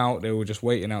came out, they were just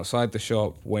waiting outside the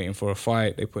shop, waiting for a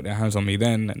fight. They put their hands on me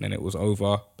then, and then it was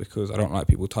over because I don't like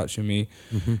people touching me.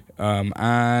 Mm-hmm.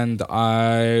 And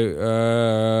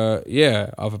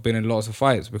I've been in lots of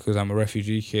fights because I'm a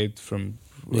refugee kid from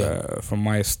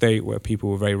my estate where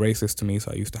people were very racist to me, so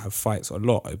I used to have fights a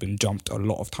lot. I've been jumped a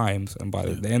lot of times, and by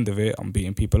the end of it, I'm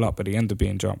beating people up at the end of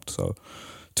being jumped. So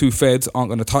two feds aren't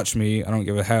going to touch me. I don't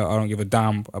give a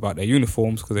damn about their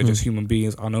uniforms because they're just human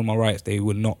beings. I know my rights. They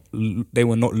were not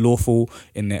lawful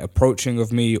in their approaching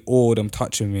of me or them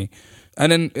touching me. And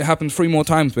then it happened 3 more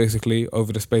times basically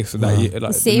over the space of that year,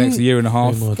 like the next year and a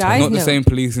half. Guys, not the same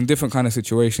police in different kind of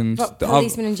situations. But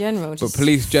policemen in general. But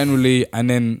police generally, and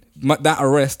then that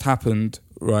arrest happened,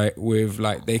 right, with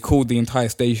like, they called the entire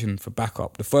station for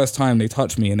backup. The first time they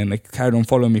touched me and then they carried on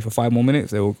following me for 5 more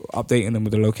minutes. They were updating them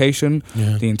with the location.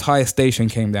 Yeah. The entire station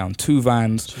came down, 2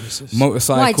 vans,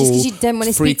 motorcycle, why? Just 'cause you didn't want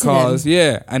to 3 speak to cars. them?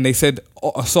 Yeah, and they said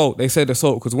assault. They said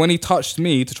assault because when he touched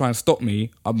me to try and stop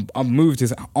me, I moved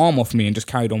his arm off me and just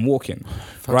carried on walking,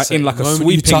 right, in like a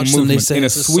sweeping movement. In a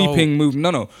sweeping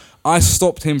movement. No. I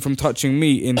stopped him from touching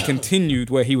me and continued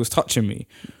where he was touching me.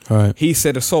 Right. He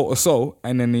said assault,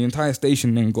 and then the entire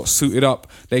station then got suited up.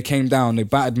 They came down, they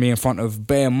battered me in front of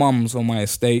bare mums on my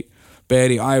estate, bare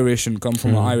the Irish, and come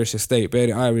from an Irish estate, bare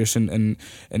the Irish and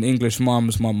English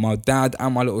mums. My dad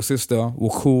and my little sister were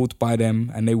called by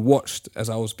them, and they watched as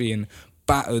I was being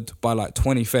battered by like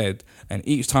 20 fed, and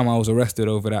each time I was arrested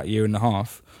over that year and a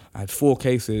half, I had 4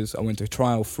 cases. I went to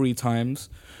trial 3 times.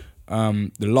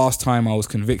 The last time I was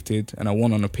convicted and I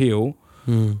won on appeal.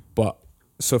 But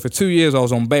so for 2 years I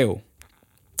was on bail,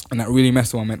 and that really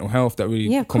messed with my mental health. That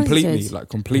really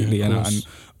completely. And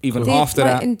even after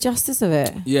that, injustice of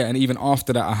it. Yeah, and even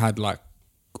after that I had like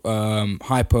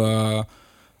hyper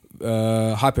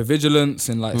hypervigilance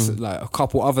and like a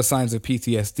couple other signs of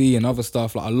PTSD and other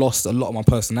stuff. Like I lost a lot of my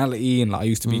personality, and like I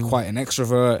used to be quite an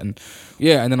extrovert, and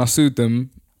and then I sued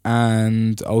them,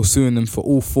 and I was suing them for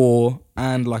all 4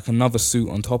 and like another suit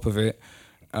on top of it.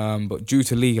 But due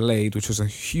to legal aid, which was a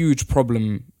huge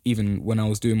problem, even when I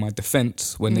was doing my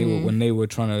defense, when they were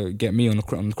trying to get me on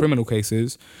the criminal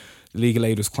cases, legal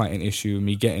aid was quite an issue.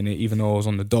 Me getting it, even though I was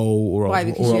on the dole or I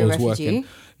was working.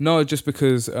 No, just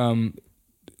because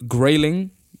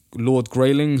Grayling, Lord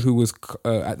Grayling, who was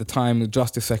at the time the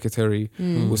Justice Secretary,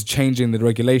 was changing the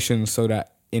regulations so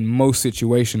that in most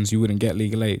situations you wouldn't get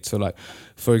legal aid. So like,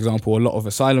 for example, a lot of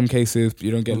asylum cases,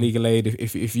 you don't get legal aid.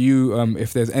 If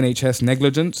there's NHS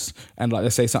negligence and like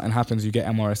let's say something happens, you get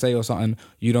MRSA or something,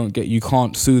 you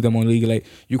can't sue them on legal aid.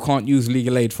 You can't use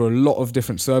legal aid for a lot of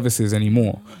different services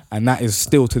anymore. And that is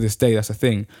still to this day, that's a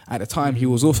thing. At the time he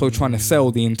was also trying to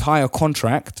sell the entire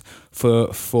contract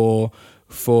for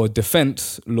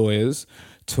defense lawyers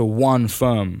to one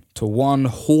firm, to one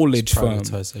haulage firm.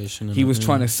 He was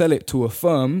trying to sell it to a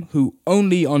firm who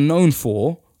only are known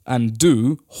for and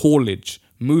do haulage,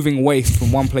 moving waste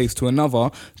from one place to another.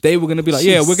 They were going to be like,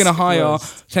 we're going to hire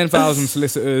 10,000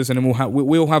 solicitors, and then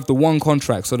we'll have the one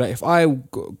contract, so that if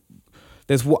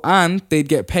and they'd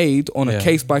get paid on a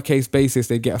case-by-case basis.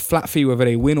 They'd get a flat fee whether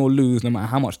they win or lose, no matter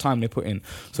how much time they put in.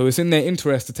 So it's in their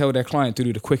interest to tell their client to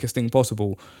do the quickest thing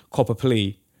possible, cop a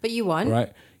plea. But you won,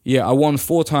 right? Yeah, I won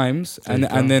 4 times, and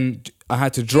then I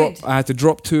had to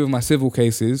drop 2 of my civil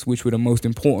cases, which were the most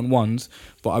important ones.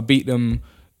 But I beat them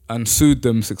and sued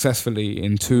them successfully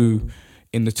in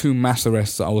the 2 mass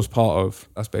arrests that I was part of.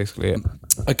 That's basically it.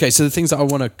 Okay, so the things that I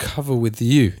want to cover with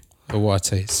you,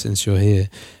 Awate, since you're here,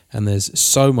 and there's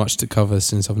so much to cover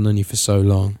since I've known you for so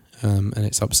long, and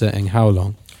it's upsetting how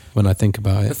long when I think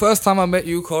about it. The first time I met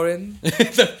you, Corin,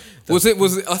 was it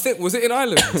in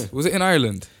Ireland? Was it in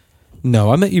Ireland?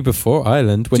 No, I met you before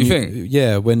Ireland. Do you think?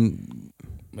 Yeah, when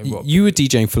you were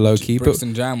DJing for Loki, but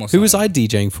Jam or who was I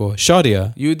DJing for?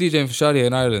 Shadia. You were DJing for Shadia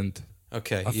in Ireland.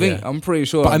 Okay, I'm pretty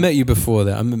sure. But I met you before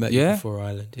that. I met you before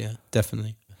Ireland. Yeah,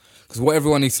 definitely. Because what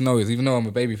everyone needs to know is, even though I'm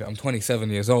a baby, I'm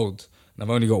 27 years old. And I've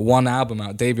only got 1 album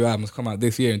out. Debut album's come out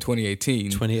this year in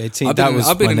 2018.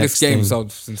 I've been in this game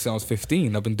since I was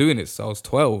 15. I've been doing it since I was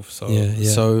 12. So yeah.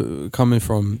 So coming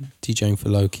from DJing for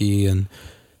Loki and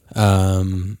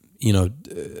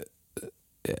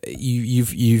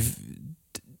you've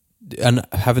and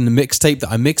having the mixtape that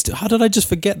I mixed. How did I just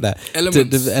forget that?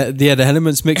 Elements. The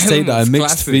Elements mixtape that I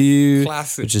mixed for you,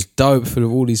 which is dope, full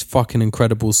of all these fucking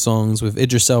incredible songs with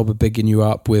Idris Elba bigging you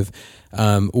up, with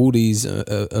all these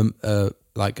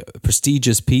like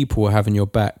prestigious people having your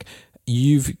back.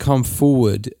 You've come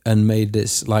forward and made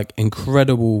this like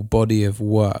incredible body of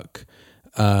work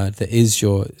that is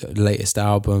your latest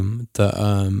album that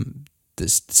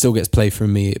still gets played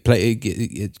from me.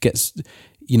 It gets,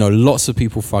 lots of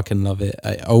people fucking love it.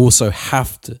 I also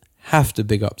have to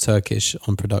big up Turkish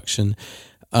on production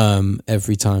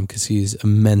every time, because he's a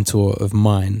mentor of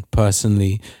mine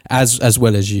personally, as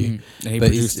well as you. He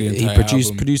produced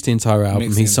the entire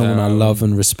album. He's someone I love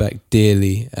and respect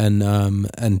dearly, and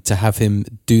to have him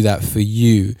do that for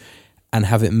you and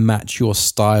have it match your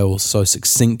style so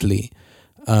succinctly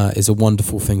is a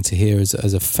wonderful thing to hear as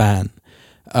a fan.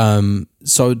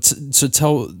 So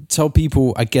tell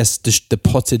people, I guess, the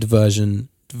potted version,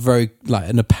 very like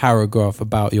in a paragraph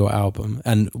about your album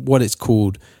and what it's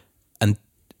called, and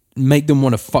make them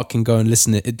want to fucking go and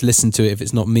listen to it if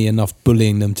it's not me enough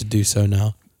bullying them to do so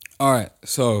now. All right,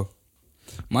 so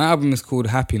my album is called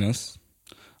Happiness.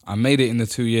 I made it in the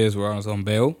 2 years where I was on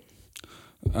bail,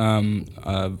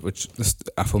 which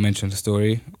aforementioned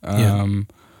story.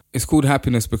 It's called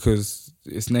Happiness because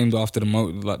it's named after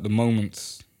the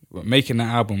moments. Making that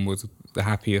album was the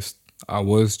happiest I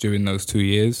was during those 2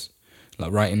 years.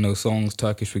 Like writing those songs,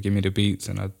 Turkish would give me the beats,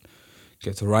 and I'd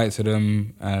get to write to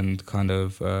them and kind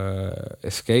of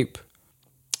escape.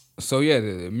 So yeah,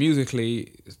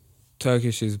 musically,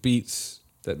 Turkish's beats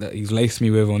that he's laced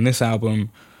me with on this album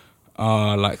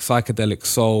are like psychedelic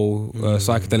soul,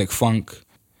 psychedelic funk.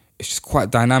 It's just quite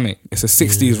dynamic. It's a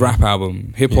 60s rap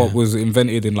album. Hip hop was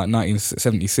invented in like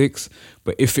 1976,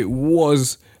 but if it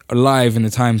was alive in the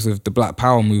times of the Black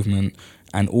Power movement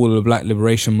and all of the Black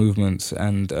liberation movements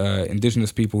and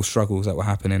indigenous people's struggles that were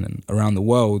happening around the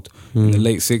world in the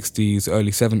late 60s,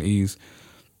 early 70s,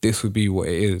 this would be what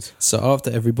it is. So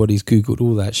after everybody's Googled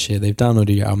all that shit, they've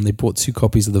downloaded your album, they bought 2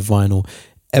 copies of the vinyl,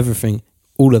 everything,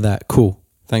 all of that, cool.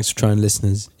 Thanks for trying,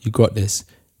 listeners. You got this.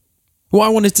 What I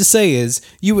wanted to say is,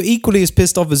 you were equally as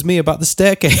pissed off as me about the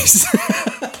staircase.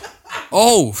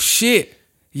 Oh, shit.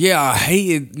 Yeah, I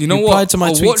hated... You know what? Replied to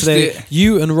my tweet today.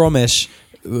 You and Ramesh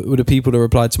were the people that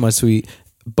replied to my tweet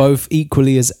both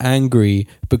equally as angry,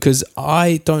 because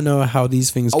I don't know how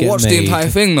these things get made. I watched the entire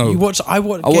thing though. I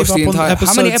watched the entire.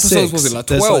 How many episodes was it? Like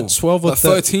 12? There's like 12 or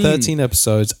 13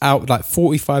 episodes out, like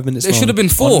 45 minutes long. There should have been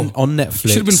 4 on Netflix.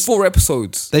 Should have been 4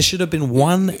 episodes. There should have been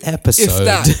 1 episode.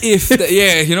 If that,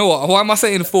 yeah. You know what? Why am I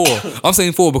saying 4? I'm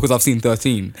saying 4 because I've seen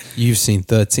 13. You've seen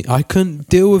 13. I couldn't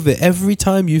deal with it. Every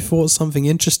time you thought something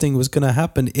interesting was going to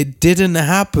happen, it didn't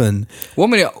happen. 1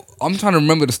 minute. I'm trying to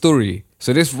remember the story.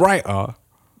 So this writer,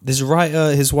 his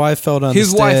wife fell down the stairs.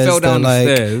 His wife fell down the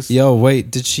stairs. Yo, wait,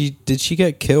 did she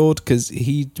get killed? Because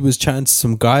he was chatting to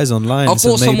some guys online. I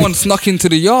thought someone snuck into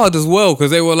the yard as well, because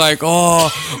they were like,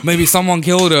 oh, maybe someone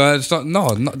killed her.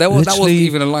 That wasn't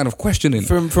even a line of questioning.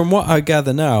 From what I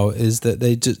gather now is that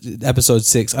they just, episode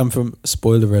 6, I'm from,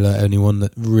 spoiler alert, anyone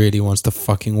that really wants to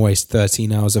fucking waste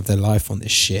 13 hours of their life on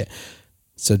this shit.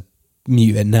 So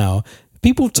mute it now.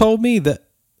 People told me that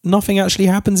nothing actually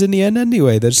happens in the end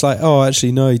anyway. They're just like, oh,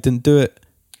 actually, no, he didn't do it.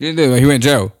 He didn't do it. He went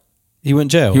jail. He went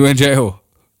jail? He went jail.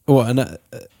 What? And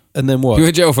then what? He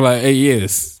went jail for like 8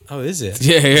 years. Oh, is it?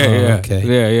 Yeah.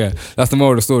 Okay. Yeah. That's the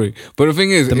moral of the story. But the thing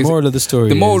is... The moral of the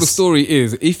story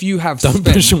is, if you have don't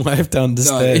push your wife down the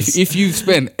stairs. If you've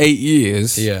spent 8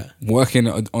 years working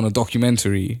on a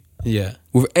documentary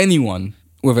with anyone...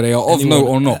 whether they are of note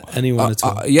or not. Anyone at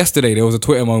all. Yesterday, there was a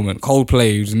Twitter moment.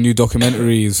 Coldplay's new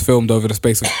documentary is filmed over the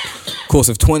space of course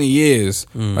of 20 years.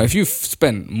 Right, if you've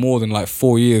spent more than like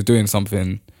 4 years doing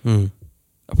something,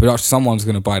 a production, someone's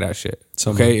going to buy that shit.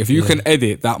 Okay? If you can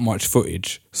edit that much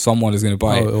footage, someone is going to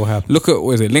buy it. It will happen. Look at,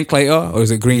 what is it, Linklater or is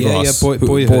it Greengrass? Yeah,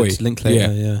 Boyhood.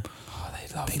 Linklater, yeah.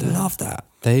 Oh, they love that.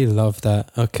 They love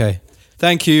that. Okay.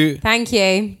 Thank you. Thank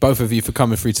you. Both of you for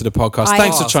coming through to the podcast.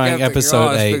 Thanks for trying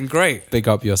episode 8. It's been great. Big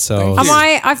up yourselves.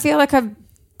 I feel like I've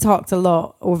talked a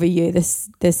lot over you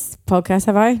this podcast,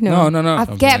 have I? No. I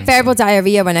get verbal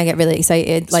diarrhea when I get really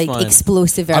excited, it's like fine.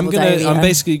 Explosive verbal diarrhea. I'm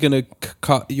basically going to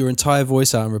cut your entire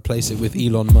voice out and replace it with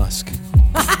Elon Musk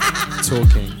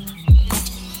talking.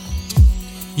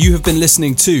 You have been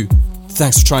listening to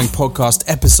Thanks for Trying podcast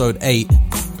episode 8.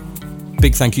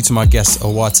 Big thank you to my guests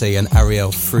Awate and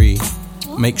Ariel Free.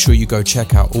 Make sure you go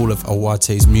check out all of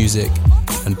Awate's music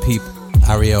and peep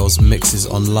Ariel's mixes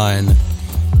online.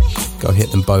 Go hit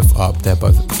them both up. They're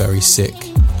both very sick.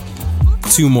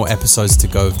 2 more episodes to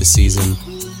go of the season.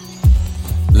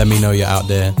 Let me know you're out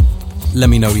there. Let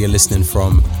me know where you're listening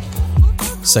from.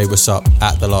 Say what's up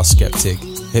at The Last Skeptic.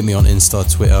 Hit me on Insta,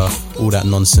 Twitter, all that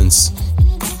nonsense.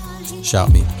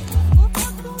 Shout me.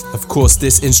 Of course,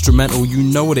 this instrumental, you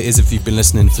know what it is if you've been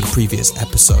listening to the previous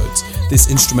episodes. This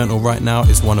instrumental right now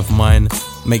is one of mine.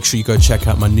 Make sure you go check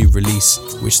out my new release,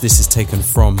 which this is taken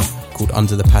from, called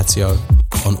Under the Patio,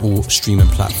 on all streaming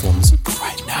platforms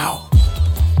right now.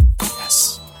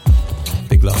 Yes.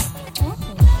 Big love.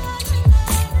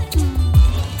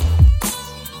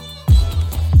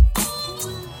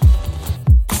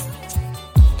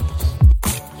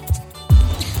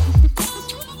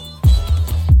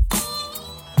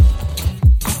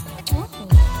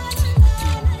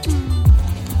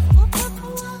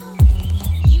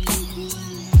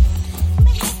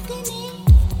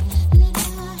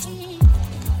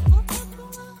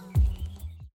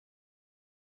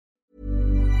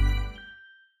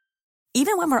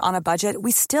 Even when we're on a budget,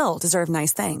 we still deserve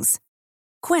nice things.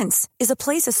 Quince is a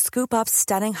place to scoop up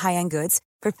stunning high-end goods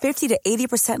for 50 to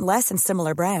 80% less than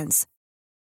similar brands.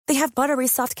 They have buttery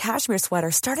soft cashmere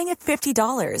sweaters starting at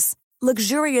 $50,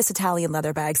 luxurious Italian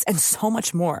leather bags, and so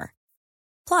much more.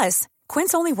 Plus,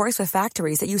 Quince only works with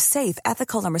factories that use safe,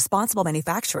 ethical, and responsible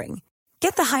manufacturing.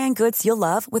 Get the high-end goods you'll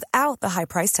love without the high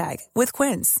price tag with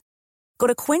Quince. Go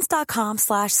to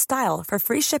quince.com/style for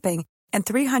free shipping and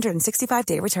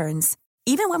 365-day returns.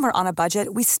 Even when we're on a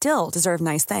budget, we still deserve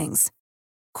nice things.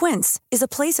 Quince is a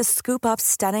place to scoop up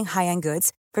stunning high-end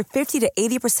goods for 50 to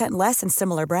 80% less than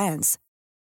similar brands.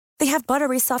 They have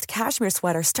buttery soft cashmere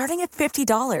sweaters starting at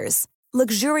 $50,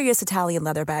 luxurious Italian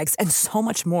leather bags, and so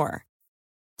much more.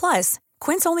 Plus,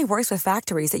 Quince only works with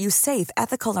factories that use safe,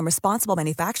 ethical, and responsible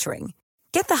manufacturing.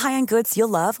 Get the high-end goods you'll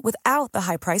love without the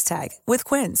high price tag with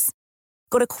Quince.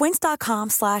 Go to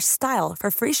quince.com/style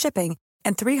for free shipping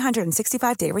and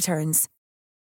 365-day returns.